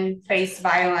women face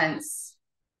violence,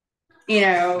 you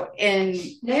know,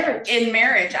 in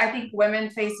marriage. I think women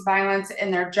face violence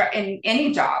in their in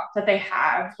any job that they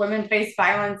have. Women face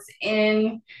violence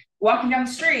in walking down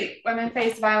the street. Women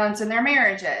face violence in their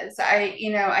marriages.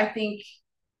 I think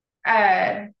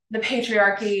the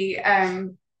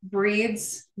patriarchy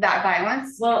breeds that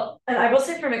violence. Well, and I will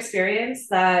say from experience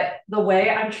that the way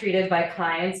I'm treated by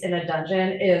clients in a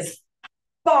dungeon is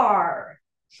far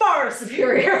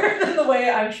superior than the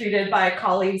way I'm treated by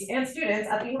colleagues and students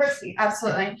at the university.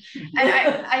 Absolutely. And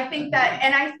I think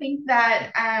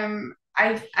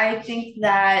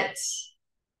that,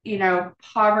 you know,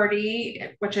 poverty,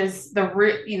 which is the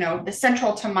root, you know, the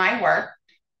central to my work,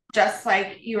 just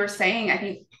like you were saying, I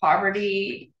think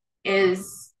poverty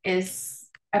is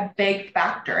a big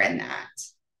factor in that.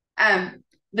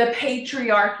 The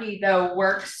patriarchy, though,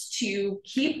 works to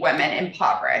keep women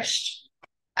impoverished.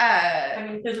 I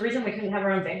mean, there's a reason we couldn't have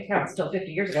our own bank accounts till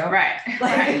 50 years ago. Right.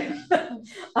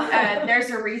 There's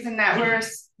a reason that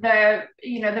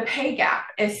the pay gap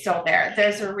is still there.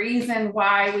 There's a reason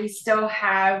why we still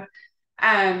have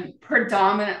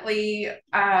predominantly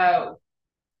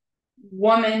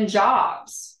woman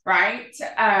jobs, right?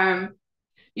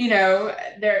 You know,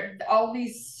 all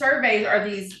these surveys or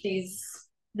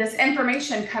this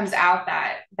information comes out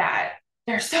that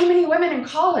there's so many women in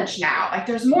college now. Like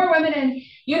there's more women in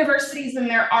universities than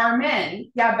there are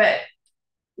men. Yeah, but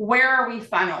where are we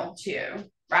funneled to,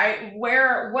 right?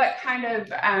 What kind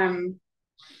of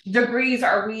degrees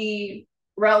are we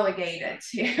relegated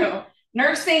to?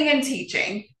 Nursing and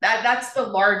teaching. That's the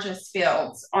largest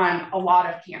fields on a lot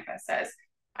of campuses.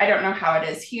 I don't know how it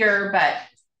is here, but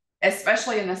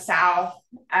especially in the South,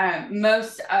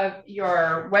 most of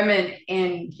your women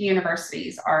in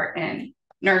universities are in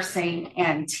nursing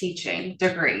and teaching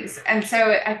degrees. And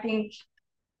so I think,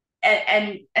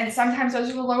 and sometimes those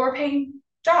are the lower paying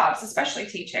jobs, especially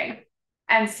teaching.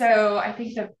 And so I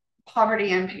think the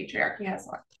poverty and patriarchy has a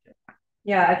lot to do with that.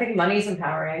 Yeah, I think money's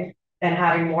empowering, and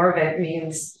having more of it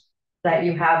means that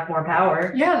you have more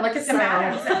power. Yeah, look at the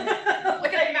madams.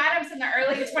 Look at the madams in the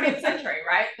early 20th century,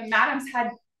 right? The madams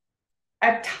had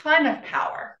a ton of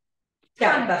power.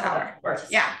 That's how it works.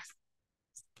 Yeah.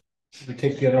 Should we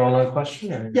take the other online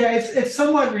question? Or? Yeah, it's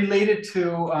somewhat related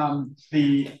to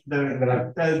the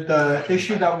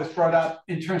issue that was brought up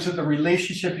in terms of the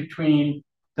relationship between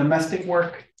domestic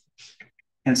work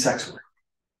and sex work,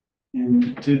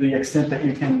 and to the extent that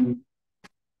you can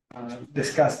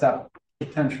discuss that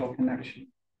potential connection.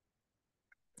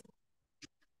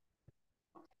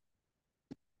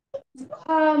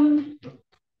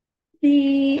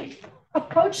 The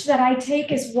approach that I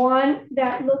take is one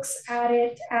that looks at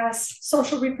it as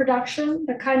social reproduction,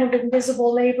 the kind of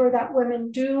invisible labor that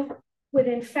women do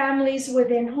within families,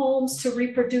 within homes, to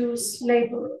reproduce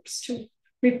laborers, to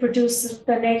reproduce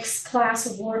the next class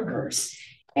of workers.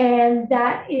 And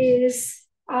that is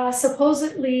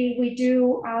supposedly we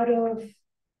do out of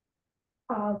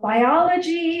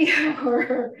biology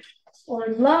or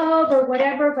love or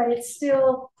whatever, but it's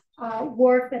still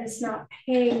work that is not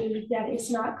paid, that is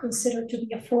not considered to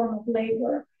be a form of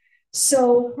labor.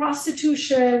 So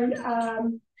prostitution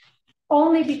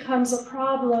only becomes a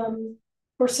problem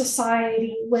for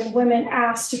society when women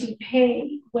ask to be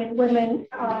paid, when women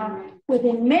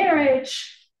within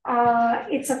marriage,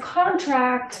 it's a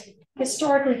contract,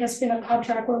 historically has been a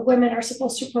contract where women are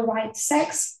supposed to provide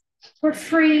sex for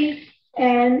free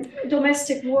and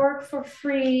domestic work for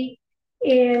free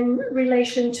in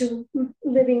relation to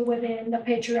living within the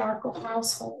patriarchal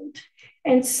household.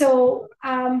 And so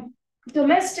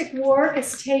domestic work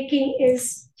is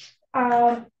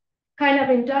kind of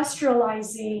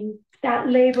industrializing that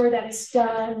labor that is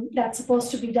done, that's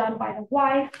supposed to be done by the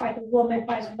wife, by the woman,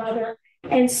 by the mother,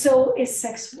 and so is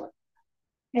sex work.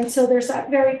 And so there's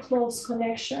that very close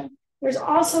connection. There's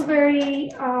also very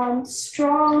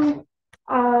strong,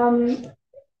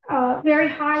 very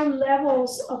high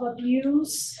levels of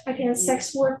abuse against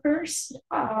sex workers.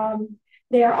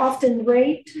 They are often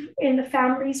raped in the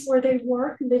families where they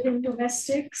work, live-in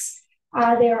domestics.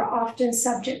 They are often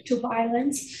subject to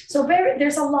violence. So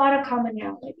there's a lot of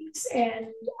commonalities, and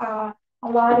a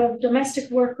lot of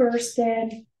domestic workers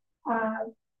then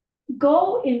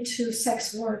go into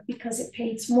sex work because it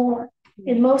pays more.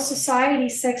 In most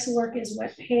societies, sex work is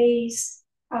what pays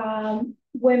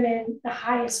women the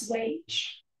highest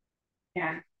wage.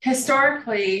 Yeah.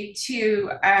 Historically, too,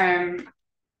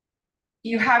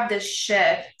 you have this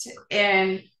shift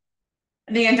in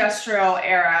the industrial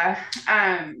era,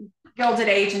 Gilded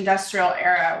Age industrial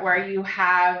era, where you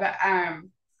have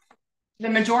the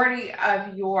majority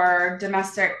of your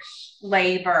domestic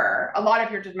labor, a lot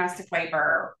of your domestic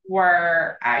labor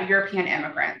were European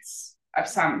immigrants of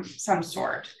some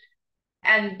sort.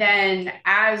 And then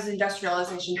as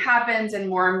industrialization happens and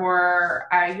more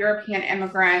European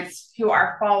immigrants who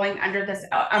are falling under this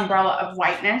umbrella of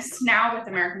whiteness now with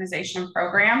Americanization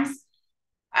programs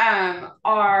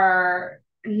are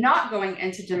not going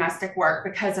into domestic work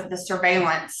because of the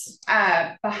surveillance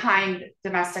behind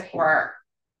domestic work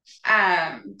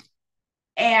and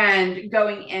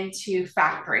going into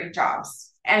factory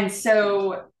jobs. And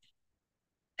so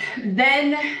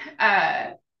then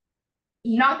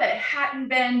not that it hadn't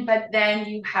been, but then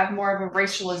you have more of a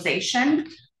racialization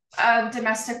of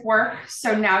domestic work.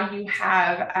 So now you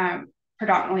have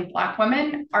predominantly Black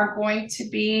women are going to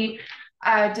be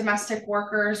domestic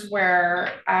workers,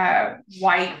 where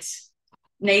white,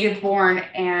 native-born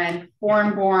and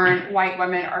foreign-born white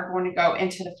women are going to go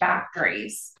into the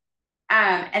factories.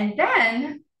 And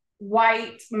then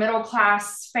white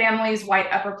middle-class families, white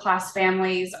upper-class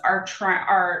families are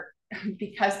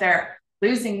because they're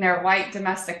losing their white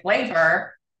domestic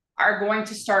labor, are going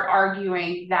to start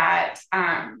arguing that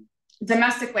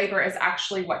domestic labor is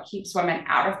actually what keeps women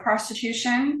out of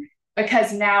prostitution,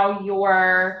 because now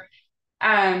you're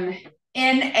in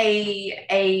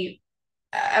a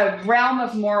realm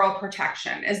of moral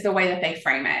protection is the way that they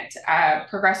frame it,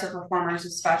 progressive reformers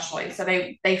especially. So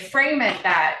they frame it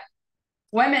that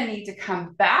women need to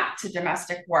come back to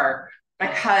domestic work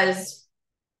because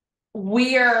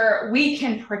we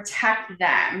can protect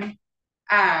them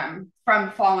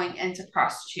from falling into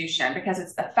prostitution, because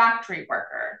it's the factory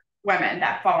worker women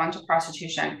that fall into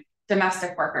prostitution.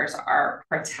 Domestic workers are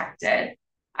protected.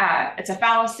 It's a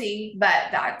fallacy,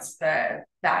 but that's the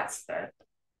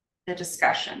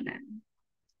discussion.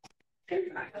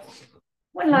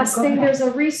 One last thing, there's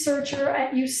a researcher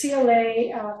at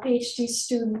UCLA, PhD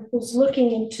student, who's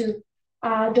looking into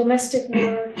domestic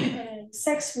work and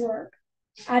sex work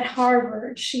at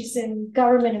Harvard. She's in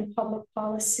government and public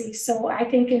policy. So I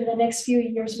think in the next few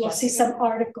years, we'll see some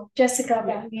articles. Jessica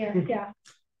down here, yeah.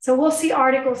 So we'll see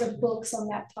articles and books on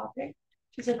that topic.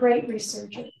 She's a great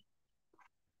researcher.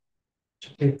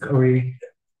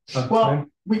 Well,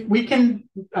 we can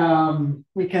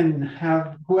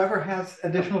have whoever has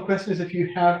additional questions, if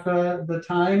you have the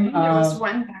time. There was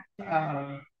one back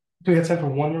there. Do we have time for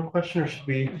one more question, or should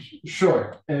we?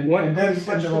 Sure. And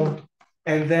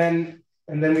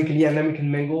then we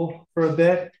can mingle for a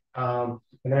bit. And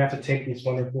then I have to take these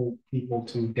wonderful people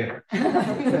to dinner.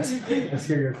 Let's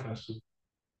hear your question.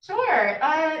 Sure.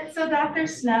 So Dr.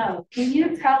 Snow, can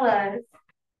you tell us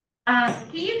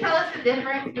the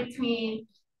difference between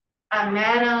a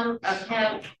madam, a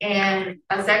pimp, and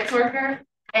a sex worker,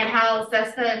 and how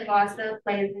SESTA and FOSTA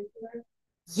plays into it?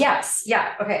 Yes.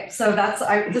 Yeah. Okay. So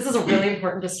this is a really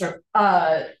important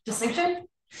distinction.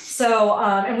 So,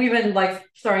 and we've been like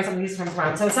throwing some of these terms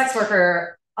around. So a sex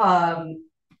worker, as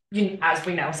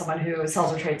we know, someone who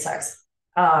sells or trades sex,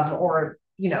 or,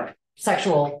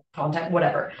 sexual content,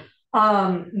 whatever.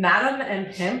 Madam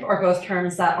and pimp are both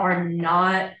terms that are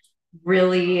not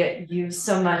really used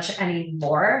so much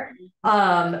anymore.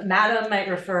 Madam might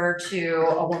refer to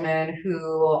a woman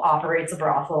who operates a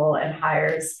brothel and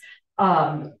hires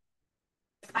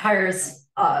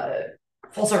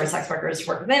full service sex workers to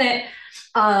work within it,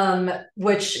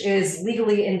 which is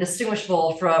legally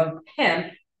indistinguishable from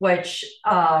pimp, which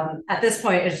at this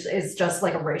point is just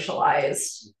like a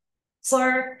racialized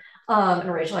slur, a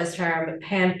racialized term.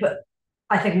 Pimp,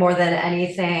 I think more than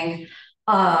anything,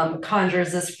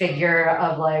 conjures this figure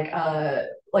of like a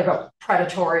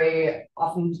predatory,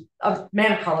 often a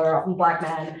man of color, often Black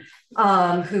men,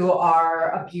 who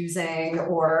are abusing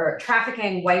or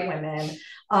trafficking white women.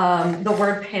 The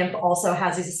word pimp also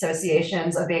has these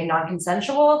associations of being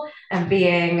non-consensual and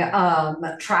being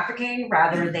trafficking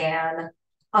rather than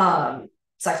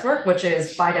sex work, which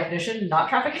is by definition not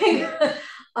trafficking.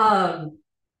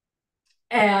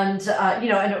 And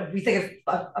we think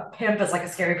of a pimp as like a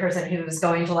scary person who's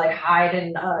going to like hide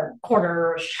in a corner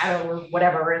or shadow or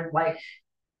whatever and like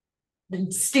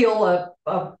steal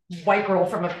a white girl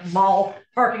from a mall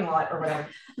parking lot or whatever.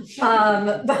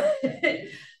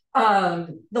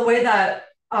 The way that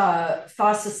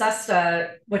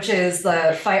FOSTA-SESTA, which is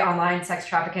the Fight Online Sex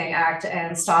Trafficking Act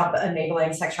and Stop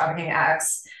Enabling Sex Trafficking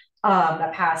Acts,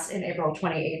 that passed in April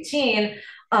 2018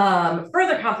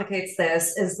 further complicates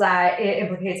this is that it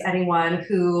implicates anyone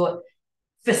who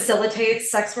facilitates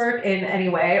sex work in any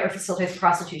way or facilitates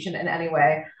prostitution in any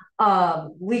way,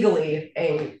 legally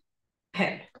a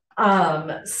pimp.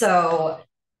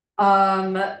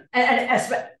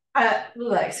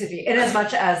 Excuse me, in as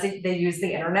much as they use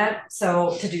the internet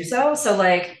to do so. So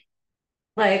like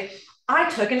I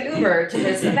took an Uber to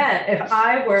this event. If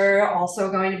I were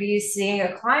also going to be seeing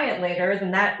a client later,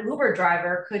 then that Uber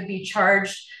driver could be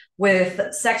charged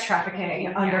with sex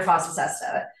trafficking under FOSTA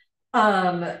SESTA.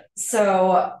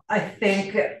 So I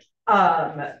think,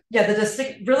 the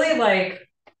distinct really like,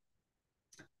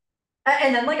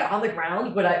 and then like on the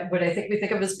ground, what I think we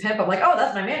think of as pimp, I'm like, oh,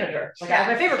 that's my manager. Like I have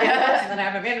my favorite managers, and then I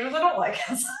have my managers I don't like.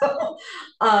 So,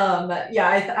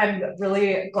 I'm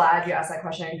really glad you asked that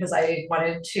question because I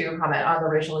wanted to comment on the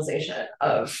racialization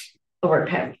of the word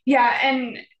pimp. Yeah,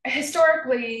 and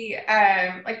historically,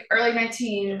 like early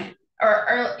 20th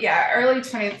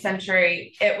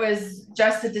century, it was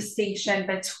just a distinction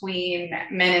between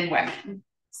men and women.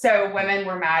 So women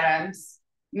were madams,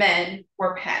 men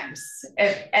were pimps,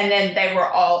 and then they were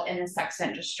all in the sex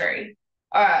industry.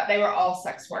 They were all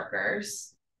sex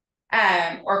workers,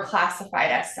 or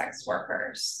classified as sex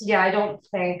workers. Yeah, I don't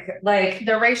think like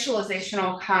the racialization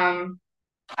will come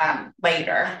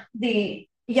later. I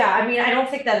mean, I don't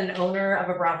think that an owner of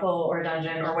a brothel or a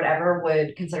dungeon or whatever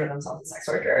would consider themselves a sex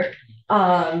worker.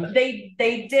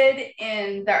 They did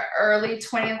in the early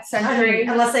 20th century, I mean,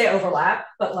 unless they overlap,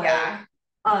 but like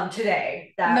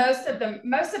today that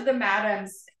most of the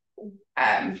madams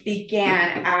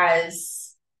began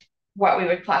as what we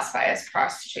would classify as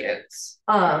prostitutes,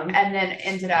 and then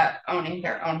ended up owning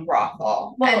their own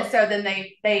brothel. And so then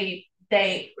they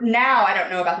now, I don't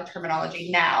know about the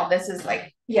terminology now. This is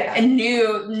like a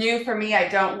new for me. I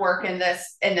don't work in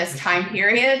this time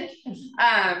period.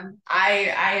 My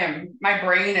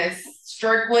brain is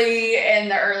strictly in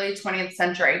the early 20th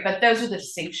century, but those are the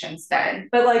distinctions then.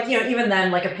 But like, even then,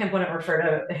 like a pimp wouldn't refer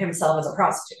to himself as a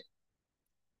prostitute.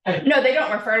 No, they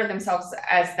don't refer to themselves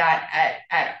as that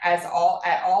at all.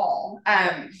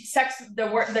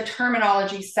 The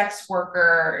terminology sex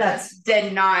worker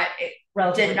did not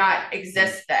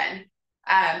exist then.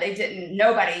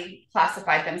 Nobody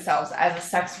classified themselves as a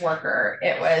sex worker.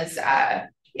 It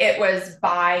was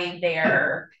by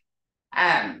their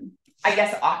I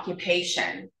guess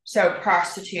occupation. So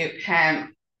prostitute,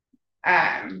 pimp,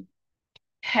 or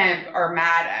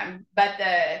madam. But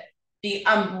the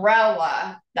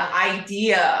umbrella, the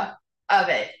idea of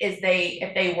it is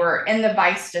if they were in the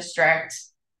vice district,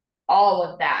 all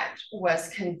of that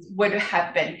would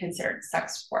have been considered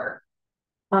sex work.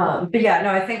 But yeah,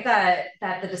 no, I think that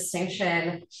the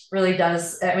distinction really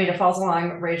does, I mean, it falls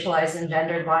along racialized and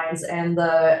gendered lines, and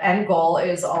the end goal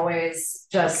is always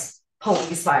just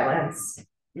police violence.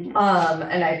 And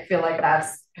I feel like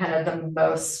that's kind of the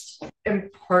most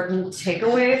important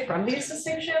takeaway from these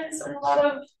distinctions in a lot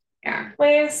of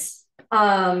ways.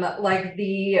 Like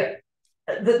the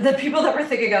people that we're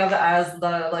thinking of as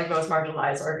the like most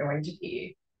marginalized are going to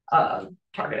be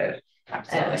targeted.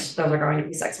 Absolutely. And those are going to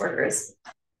be sex workers.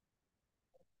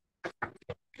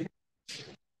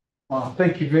 Well,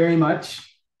 thank you very much.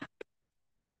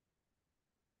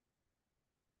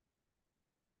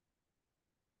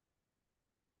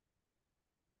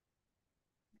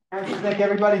 I want to thank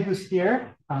everybody who's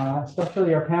here,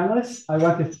 especially our panelists. I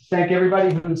want to thank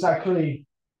everybody who's actually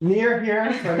near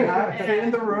here, so not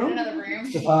in the room.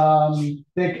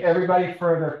 Thank everybody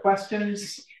for their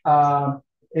questions.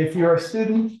 If you're a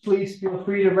student, please feel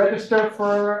free to register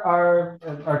for our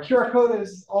QR code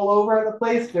is all over the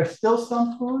place. There's still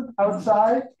some food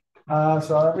outside,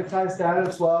 so I'll advertise that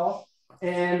as well.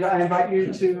 And I invite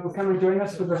you to come and join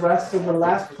us for the rest of the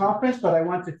LASPP conference. But I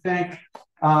want to thank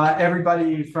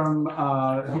everybody from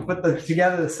who put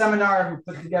together the seminar, who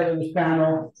put together this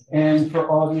panel, and for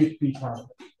all of you to be part of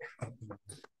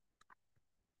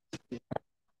it.